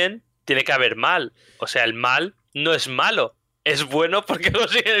haya bien tiene que haber mal. O sea, el mal no es malo, es bueno porque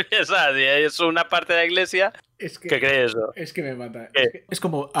consigue bien. Es una parte de la iglesia que cree eso. Es que me mata. Es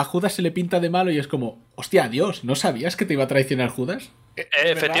como a Judas se le pinta de malo y es como, hostia, Dios, ¿no sabías que te iba a traicionar Judas?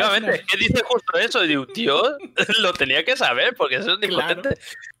 Efectivamente, es que dice justo eso. Digo, tío, lo tenía que saber porque eso es impotente. Claro.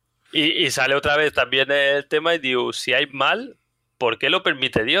 Y sale otra vez también el tema y digo, si hay mal, ¿por qué lo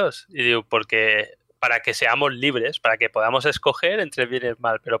permite Dios? Y digo, porque para que seamos libres, para que podamos escoger entre bien y el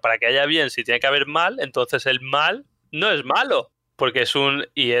mal, pero para que haya bien, si tiene que haber mal, entonces el mal no es malo, porque es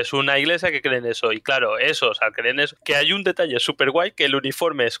una iglesia que cree en eso, y claro, creen eso, que hay un detalle súper guay, que el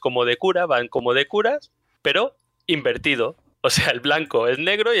uniforme es como de cura, van como de curas, pero invertido. O sea, el blanco es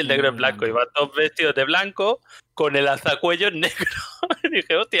negro y el negro es blanco. Y van todos vestidos de blanco con el alzacuellos negro. Y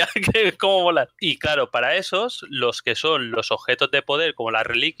dije, hostia, ¿cómo mola? Y claro, para esos, los que son los objetos de poder, como las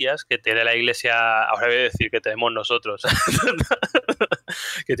reliquias que tiene la iglesia, ahora voy a decir que tenemos nosotros,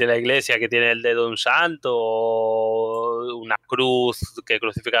 que tiene la iglesia, que tiene el dedo de un santo, o una cruz que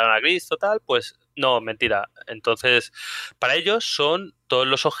crucificaron a Cristo, tal, pues no, mentira. Entonces, para ellos son todos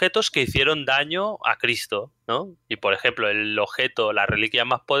los objetos que hicieron daño a Cristo, ¿no? Y por ejemplo, el objeto, las reliquias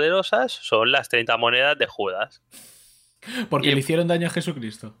más poderosas son las 30 monedas de Judas. Porque le hicieron daño a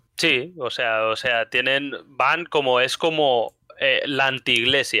Jesucristo. Sí, o sea, van como, es como la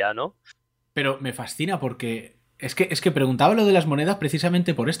antiiglesia, ¿no? Pero me fascina porque es que preguntaba lo de las monedas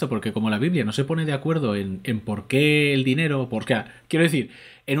precisamente por esto, porque como la Biblia no se pone de acuerdo en por qué el dinero, quiero decir,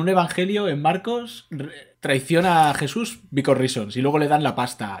 en un evangelio, en Marcos, traiciona a Jesús because reasons y luego le dan la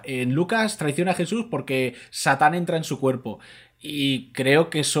pasta. En Lucas traiciona a Jesús porque Satán entra en su cuerpo. Y creo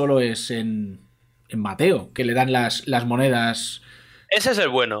que solo es en Mateo que le dan las monedas. Ese es el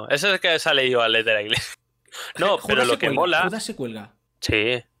bueno, ese es el que se ha leído al de la iglesia. No, pero lo que mola... Judas se cuelga.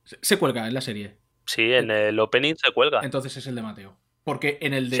 Sí. Se cuelga en la serie. Sí, en el opening se cuelga. Entonces es el de Mateo. Porque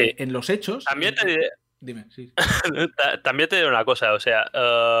en el de en los hechos... También te diré... Dime, sí. También te diré una cosa, o sea,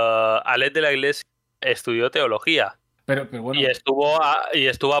 Alex de la Iglesia estudió teología. Pero bueno. Y estuvo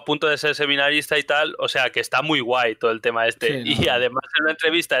a punto de ser seminarista y tal, o sea, que está muy guay todo el tema este. Sí, y además en una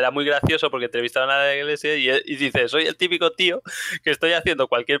entrevista era muy gracioso porque entrevistaron a la iglesia y dice, soy el típico tío que estoy haciendo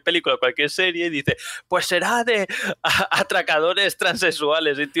cualquier película, cualquier serie y dice, pues será de atracadores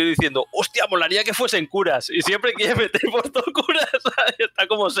transexuales. Y el tío diciendo, hostia, molaría que fuesen curas. Y siempre quiere meter por todo curas. Está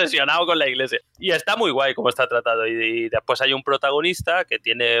como obsesionado con la iglesia. Y está muy guay como está tratado. Y después hay un protagonista que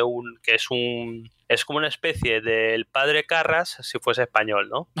tiene es como una especie del padre Carras si fuese español,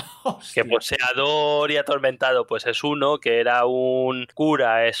 ¿no? Hostia. Que poseador y atormentado, pues es uno que era un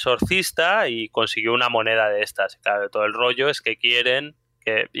cura exorcista y consiguió una moneda de estas. Claro, todo el rollo es que quieren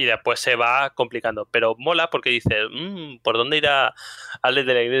y después se va complicando. Pero mola porque dices, ¿por dónde irá Alex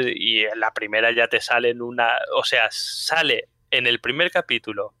de la Iglesia? Y en la primera ya te sale sale en el primer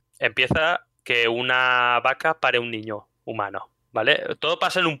capítulo, empieza que una vaca pare un niño humano. ¿Vale? Todo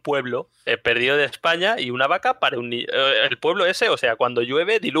pasa en un pueblo perdido de España y una vaca para el pueblo ese, o sea, cuando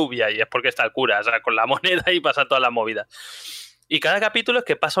llueve diluvia y es porque está el cura, o sea, con la moneda y pasa toda la movida. Y cada capítulo es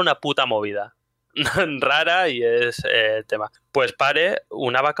que pasa una puta movida rara y es el tema. Pues pare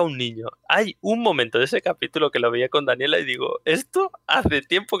una vaca un niño. Hay un momento de ese capítulo que lo veía con Daniela y digo, esto hace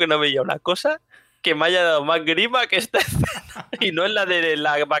tiempo que no veía una cosa que me haya dado más grima que esta escena. Y no es la de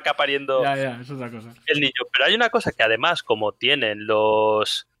la vaca pariendo es otra cosa. El niño. Pero hay una cosa que además, como tienen el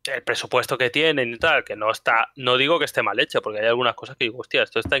presupuesto que tienen y tal, que no digo que esté mal hecho, porque hay algunas cosas que digo, hostia,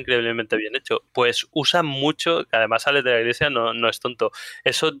 esto está increíblemente bien hecho. Pues usan mucho, que además sale de la iglesia, no es tonto,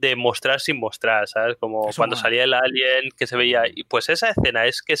 eso de mostrar sin mostrar, ¿sabes? Como eso cuando salía el alien que se veía. Y pues esa escena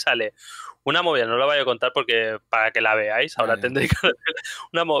es que sale una movida, no la voy a contar porque para que la veáis, ahora tendré que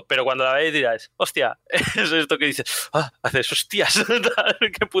pero cuando la veáis dirás, hostia, es esto que dices, haces hostias,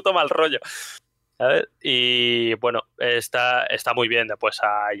 qué puto mal rollo. ¿Sabes? Y bueno, está muy bien, después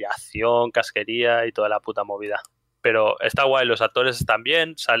hay acción, casquería y toda la puta movida. Pero está guay, los actores están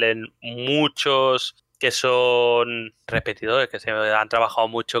bien, salen muchos que son repetidores, que se han trabajado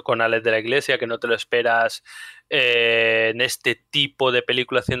mucho con Alex de la Iglesia, que no te lo esperas en este tipo de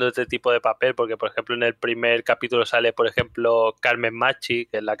película haciendo este tipo de papel, porque por ejemplo en el primer capítulo sale por ejemplo Carmen Machi,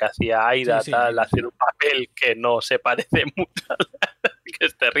 que es la que hacía Aida, haciendo un papel que no se parece mucho a que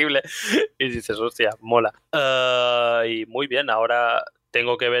es terrible y dices, hostia, mola. Y muy bien, ahora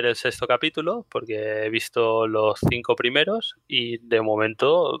tengo que ver el 6º capítulo porque he visto los 5 primeros y de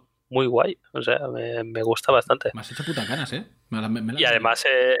momento muy guay. O sea, me gusta bastante. Me has hecho putas ganas, ¿eh? Y además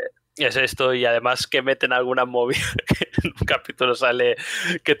es esto, y además que meten algunas movidas que en un capítulo sale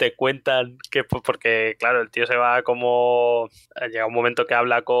que te cuentan que porque claro, el tío se va como llega un momento que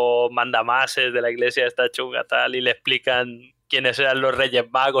habla con mandamases de la iglesia esta chunga tal y le explican quiénes eran los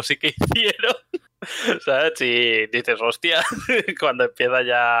Reyes Magos y qué hicieron. ¿Sabes? Y dices, hostia, cuando empieza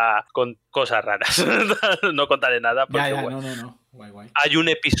ya con cosas raras. No contaré nada porque Ya, bueno. no. Guay. Hay un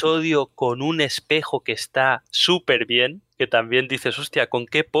episodio con un espejo que está súper bien, que también dices, hostia, con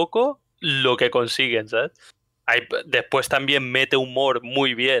qué poco lo que consiguen, ¿sabes? Después también mete humor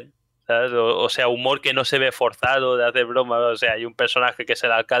muy bien, ¿sabes? O sea, humor que no se ve forzado de hacer broma. O sea, hay un personaje que es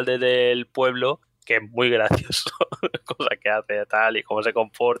el alcalde del pueblo que es muy gracioso, cosa que hace tal y cómo se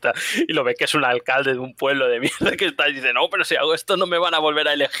comporta, y lo ves que es un alcalde de un pueblo de mierda que está y dice, no, pero si hago esto no me van a volver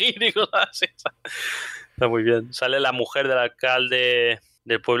a elegir y cosas así. Está muy bien. Sale la mujer del alcalde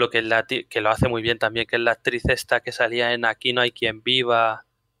del pueblo que lo hace muy bien también, que es la actriz esta que salía en Aquí no hay quien viva,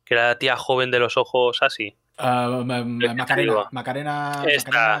 que era la tía joven de los ojos así. Macarena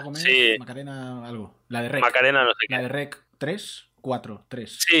Esta, Gómez, sí. Macarena algo. La de Rec. Macarena no sé qué. La de Rec 3, 4,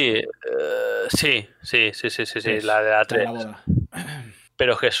 3. Sí, la de la 3. La boda.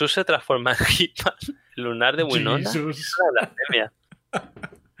 Pero Jesús se transforma en He-Man, el lunar de Winona. Es una blasfemia.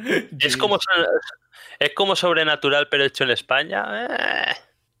 Es como Sobrenatural, pero hecho en España.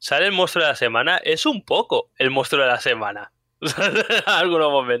 Sale el monstruo de la semana. Es un poco el monstruo de la semana. En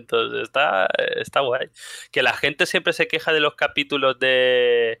algunos momentos. Está guay. Que la gente siempre se queja de los capítulos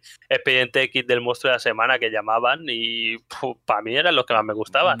de Expediente X del monstruo de la semana que llamaban. Y para mí eran los que más me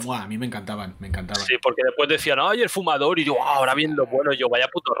gustaban. A mí me encantaban. Sí, porque después decían, ¡ay, el fumador! Y yo, ahora viendo, bueno, yo vaya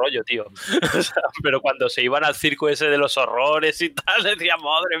puto rollo, tío. O sea, pero cuando se iban al circo ese de los horrores y tal, decía,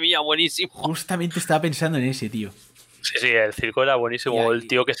 madre mía, buenísimo. Justamente estaba pensando en ese, tío. Sí, el circo era buenísimo. El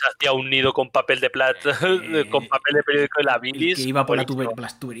tío que se hacía un nido con papel de plata, con papel de periódico y la bilis. Que iba por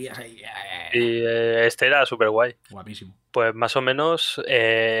las tuberías ahí. Y este era súper guay. Guapísimo. Pues más o menos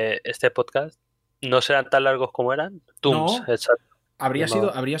este podcast no serán tan largos como eran. Tooms, no. exacto. Habría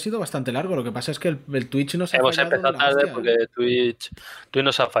sido bastante largo. Lo que pasa es que el Twitch nos ha Hemos fallado. Hemos empezado tarde porque Twitch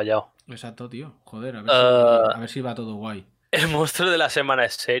nos ha fallado. Exacto, tío. Joder, a ver si va todo guay. El monstruo de la semana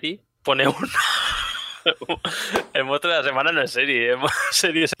es serie. Pone uno. El monstruo de la semana no es serie.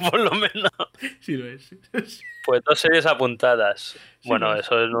 Series por lo menos. Sí lo es. Pues 2 series apuntadas. Sí, bueno,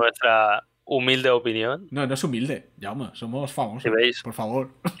 eso es nuestra humilde opinión. No es humilde. Jaume, somos famosos. ¿Sí veis? Por favor.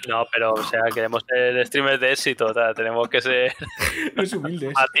 No, pero o sea, queremos ser streamers de éxito. O sea, tenemos que ser... No es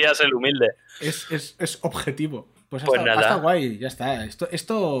humilde. Matías el humilde. Es objetivo. Pues nada. Está guay, ya está.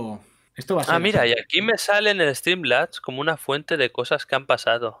 Esto va a ser... Mira, y aquí me sale en el Streamlabs como una fuente de cosas que han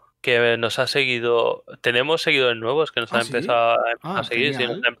pasado. Que nos ha seguido. Tenemos seguidores nuevos que nos han empezado a seguir. Sí,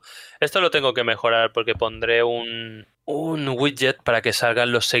 esto lo tengo que mejorar porque pondré un widget para que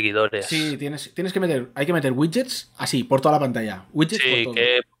salgan los seguidores. Sí, hay que meter widgets así, por toda la pantalla. Widgets sí, por todo.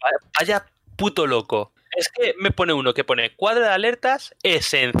 Que vaya puto loco. Es que me pone uno que pone cuadro de alertas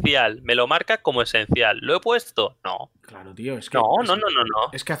esencial. Me lo marca como esencial. ¿Lo he puesto? No. Claro, tío. Es que, no.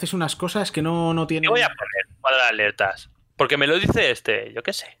 Es que haces unas cosas que no tienen. ¿Qué voy a poner? Cuadro de alertas. Porque me lo dice este. Yo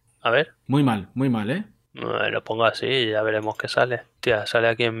qué sé. A ver. Muy mal, ¿eh? Lo pongo así y ya veremos qué sale. Tía, sale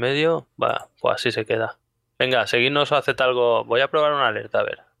aquí en medio. Va, pues así se queda. Venga, seguidnos o haced algo. Voy a probar una alerta, a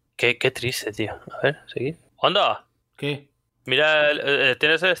ver. Qué triste, tío. A ver, seguid. ¿Onda? ¿Qué? Mira,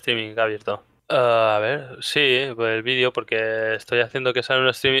 tienes el streaming abierto. A ver, sí, pues el vídeo, porque estoy haciendo que salga un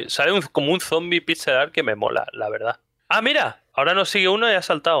streaming. Sale como un zombie pixel art que me mola, la verdad. ¡Ah, mira! Ahora nos sigue uno y ha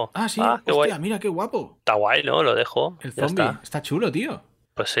saltado. Ah, sí, qué hostia, guay. Mira qué guapo. Está guay, ¿no? Lo dejo. El zombie. Está chulo, tío.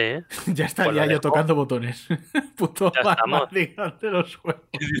 Pues sí. Ya estaría yo tocando botones. Puto Batman de los juegos.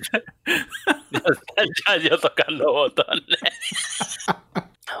 ya yo tocando botones.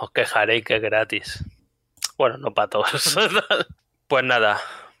 Os quejaréis que es gratis. Bueno, no para todos. Pues nada.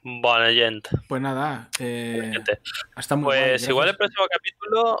 Bona gent. Pues nada. Hasta muy pues igual el próximo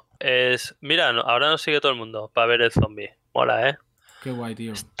capítulo es... Mira, ahora nos sigue todo el mundo para ver el zombie. Mola, ¿eh? Qué guay,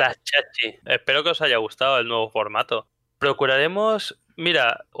 tío. Está chachi. Espero que os haya gustado el nuevo formato. Procuraremos...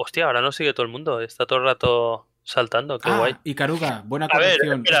 Mira, hostia, ahora nos sigue todo el mundo. Está todo el rato saltando. Qué guay. Y Caruga, buena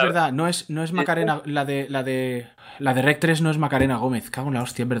corrección. Es verdad, no es Macarena. La de Rec 3 no es Macarena Gómez. Cago en la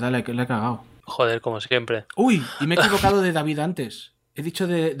hostia, es verdad, la he cagado. Joder, como siempre. Uy, y me he equivocado de David antes. He dicho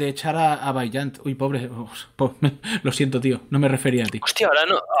de echar a Vaillant. Uy, pobre. Lo siento, tío. No me refería a ti. Hostia,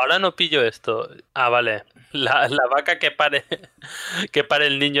 ahora no pillo esto. Ah, vale. La vaca que pare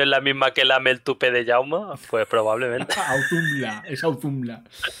el niño es la misma que lame el tupe de Jaume, pues probablemente. Autumla, es Autumla.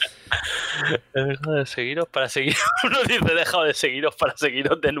 He dejado de seguiros para seguir. Uno dice, he dejado de seguiros para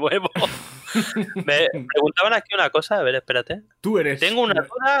seguiros de nuevo. Me preguntaban aquí una cosa, a ver, espérate. Tú eres. Tengo una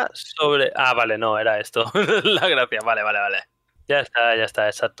duda sobre... Ah, vale, no, era esto. La gracia, vale. Ya está,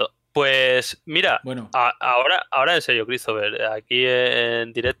 exacto. Pues mira, Bueno. ahora en serio, Christopher, aquí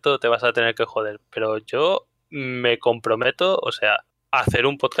en directo te vas a tener que joder, pero yo me comprometo, o sea, a hacer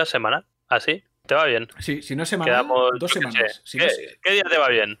un podcast semanal, ¿así? ¿Te va bien? Sí, si no es semanal, Quedamos, 2 semanas. Si ¿Qué día te va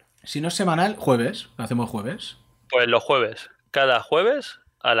bien? Si no es semanal, jueves. Lo hacemos jueves. Pues los jueves. Cada jueves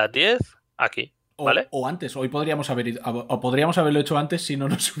a las 10 aquí, ¿vale? O antes. Hoy podríamos haberlo hecho antes si no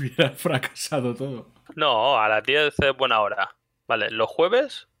nos hubiera fracasado todo. No, a las 10 es buena hora. Vale, los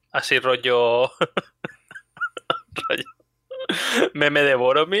jueves, así rollo meme de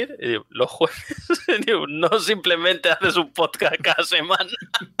Boromir, y digo, los jueves digo, no simplemente haces un podcast cada semana.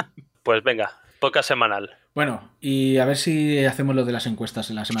 Pues venga, podcast semanal. Bueno, y a ver si hacemos lo de las encuestas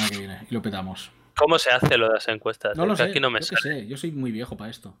en la semana que viene y lo petamos. ¿Cómo se hace lo de las encuestas? No lo sé, aquí no me yo qué sé, yo soy muy viejo para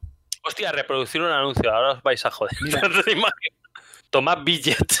esto. Hostia, reproducir un anuncio, ahora os vais a joder. Mira. Tomad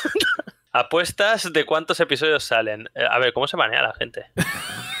billet. Apuestas de cuántos episodios salen. A ver, ¿cómo se banea la gente?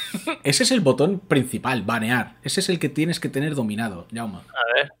 Ese es el botón principal, banear. Ese es el que tienes que tener dominado, Jaume.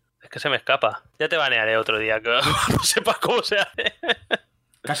 A ver, es que se me escapa. Ya te banearé otro día, que no sepas cómo se hace.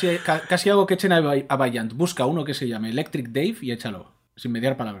 Casi hago que echen a Vaillant. Busca uno que se llame Electric Dave y échalo, sin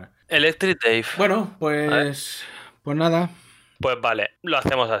mediar palabra. Electric Dave. Bueno, pues nada. Pues vale, lo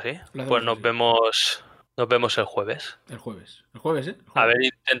hacemos así. Pues nos vemos el jueves. El jueves, ¿eh? El jueves. A ver,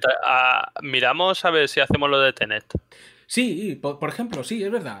 miramos a ver si hacemos lo de Tenet. Sí, por ejemplo, sí, es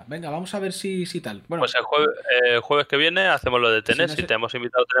verdad. Venga, vamos a ver si tal. Bueno, pues el jueves que viene hacemos lo de Tenet. Si tenemos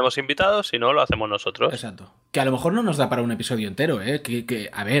invitados. Si no, lo hacemos nosotros. Exacto. Que a lo mejor no nos da para un episodio entero, ¿eh?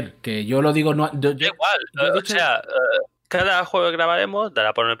 A ver, que yo lo digo... igual, o sea... Cada jueves grabaremos,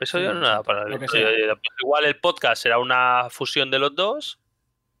 dará para un episodio, no dará para un episodio. Igual el podcast será una fusión de los dos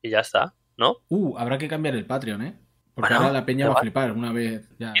y ya está, ¿no? Habrá que cambiar el Patreon, ¿eh? Porque ahora la peña va a flipar una vez.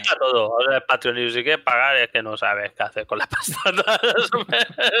 Ya... Quita todo. Ahora el Patreon, y si quieres pagar es que no sabes qué hacer con las pastatas.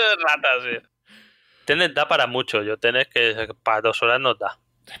 Ratas, sí. Tenet da para mucho. Yo tenés que para 2 horas nos da.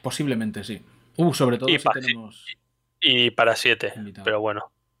 Posiblemente sí. Sobre todo si tenemos... Y para 7, pero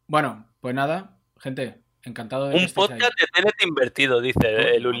bueno. Bueno, pues nada, gente... Encantado de un podcast ahí. De Tenet invertido,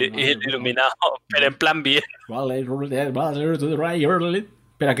 dice el iluminado, pero en plan bien.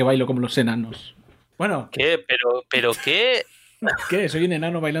 Espera que bailo como los enanos. Bueno. ¿Qué? ¿Pero qué? ¿Qué? Soy un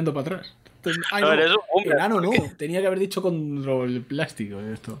enano bailando para atrás. Ay, no, eres un enano no. Tenía que haber dicho condroplástico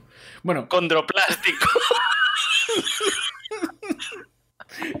esto. Bueno. Condroplástico.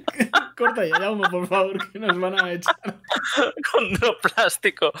 Corta ya, Jaume, por favor, que nos van a echar.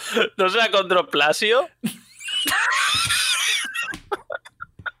 Condroplástico. ¿No será condroplasio?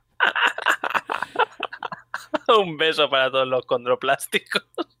 Un beso para todos los condroplásticos.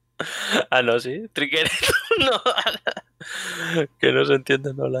 Ah, no, sí. Triquereto. No. Que no se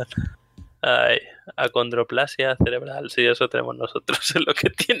entiende Nolan. Ay, acondroplasia cerebral. Sí, eso tenemos nosotros. Es lo que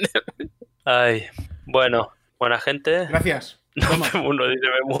tiene. Ay, bueno. Buena gente. Gracias. Uno dice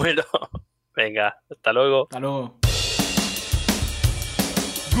me muero. Venga, hasta luego. Hasta luego.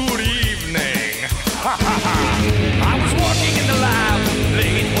 Good evening.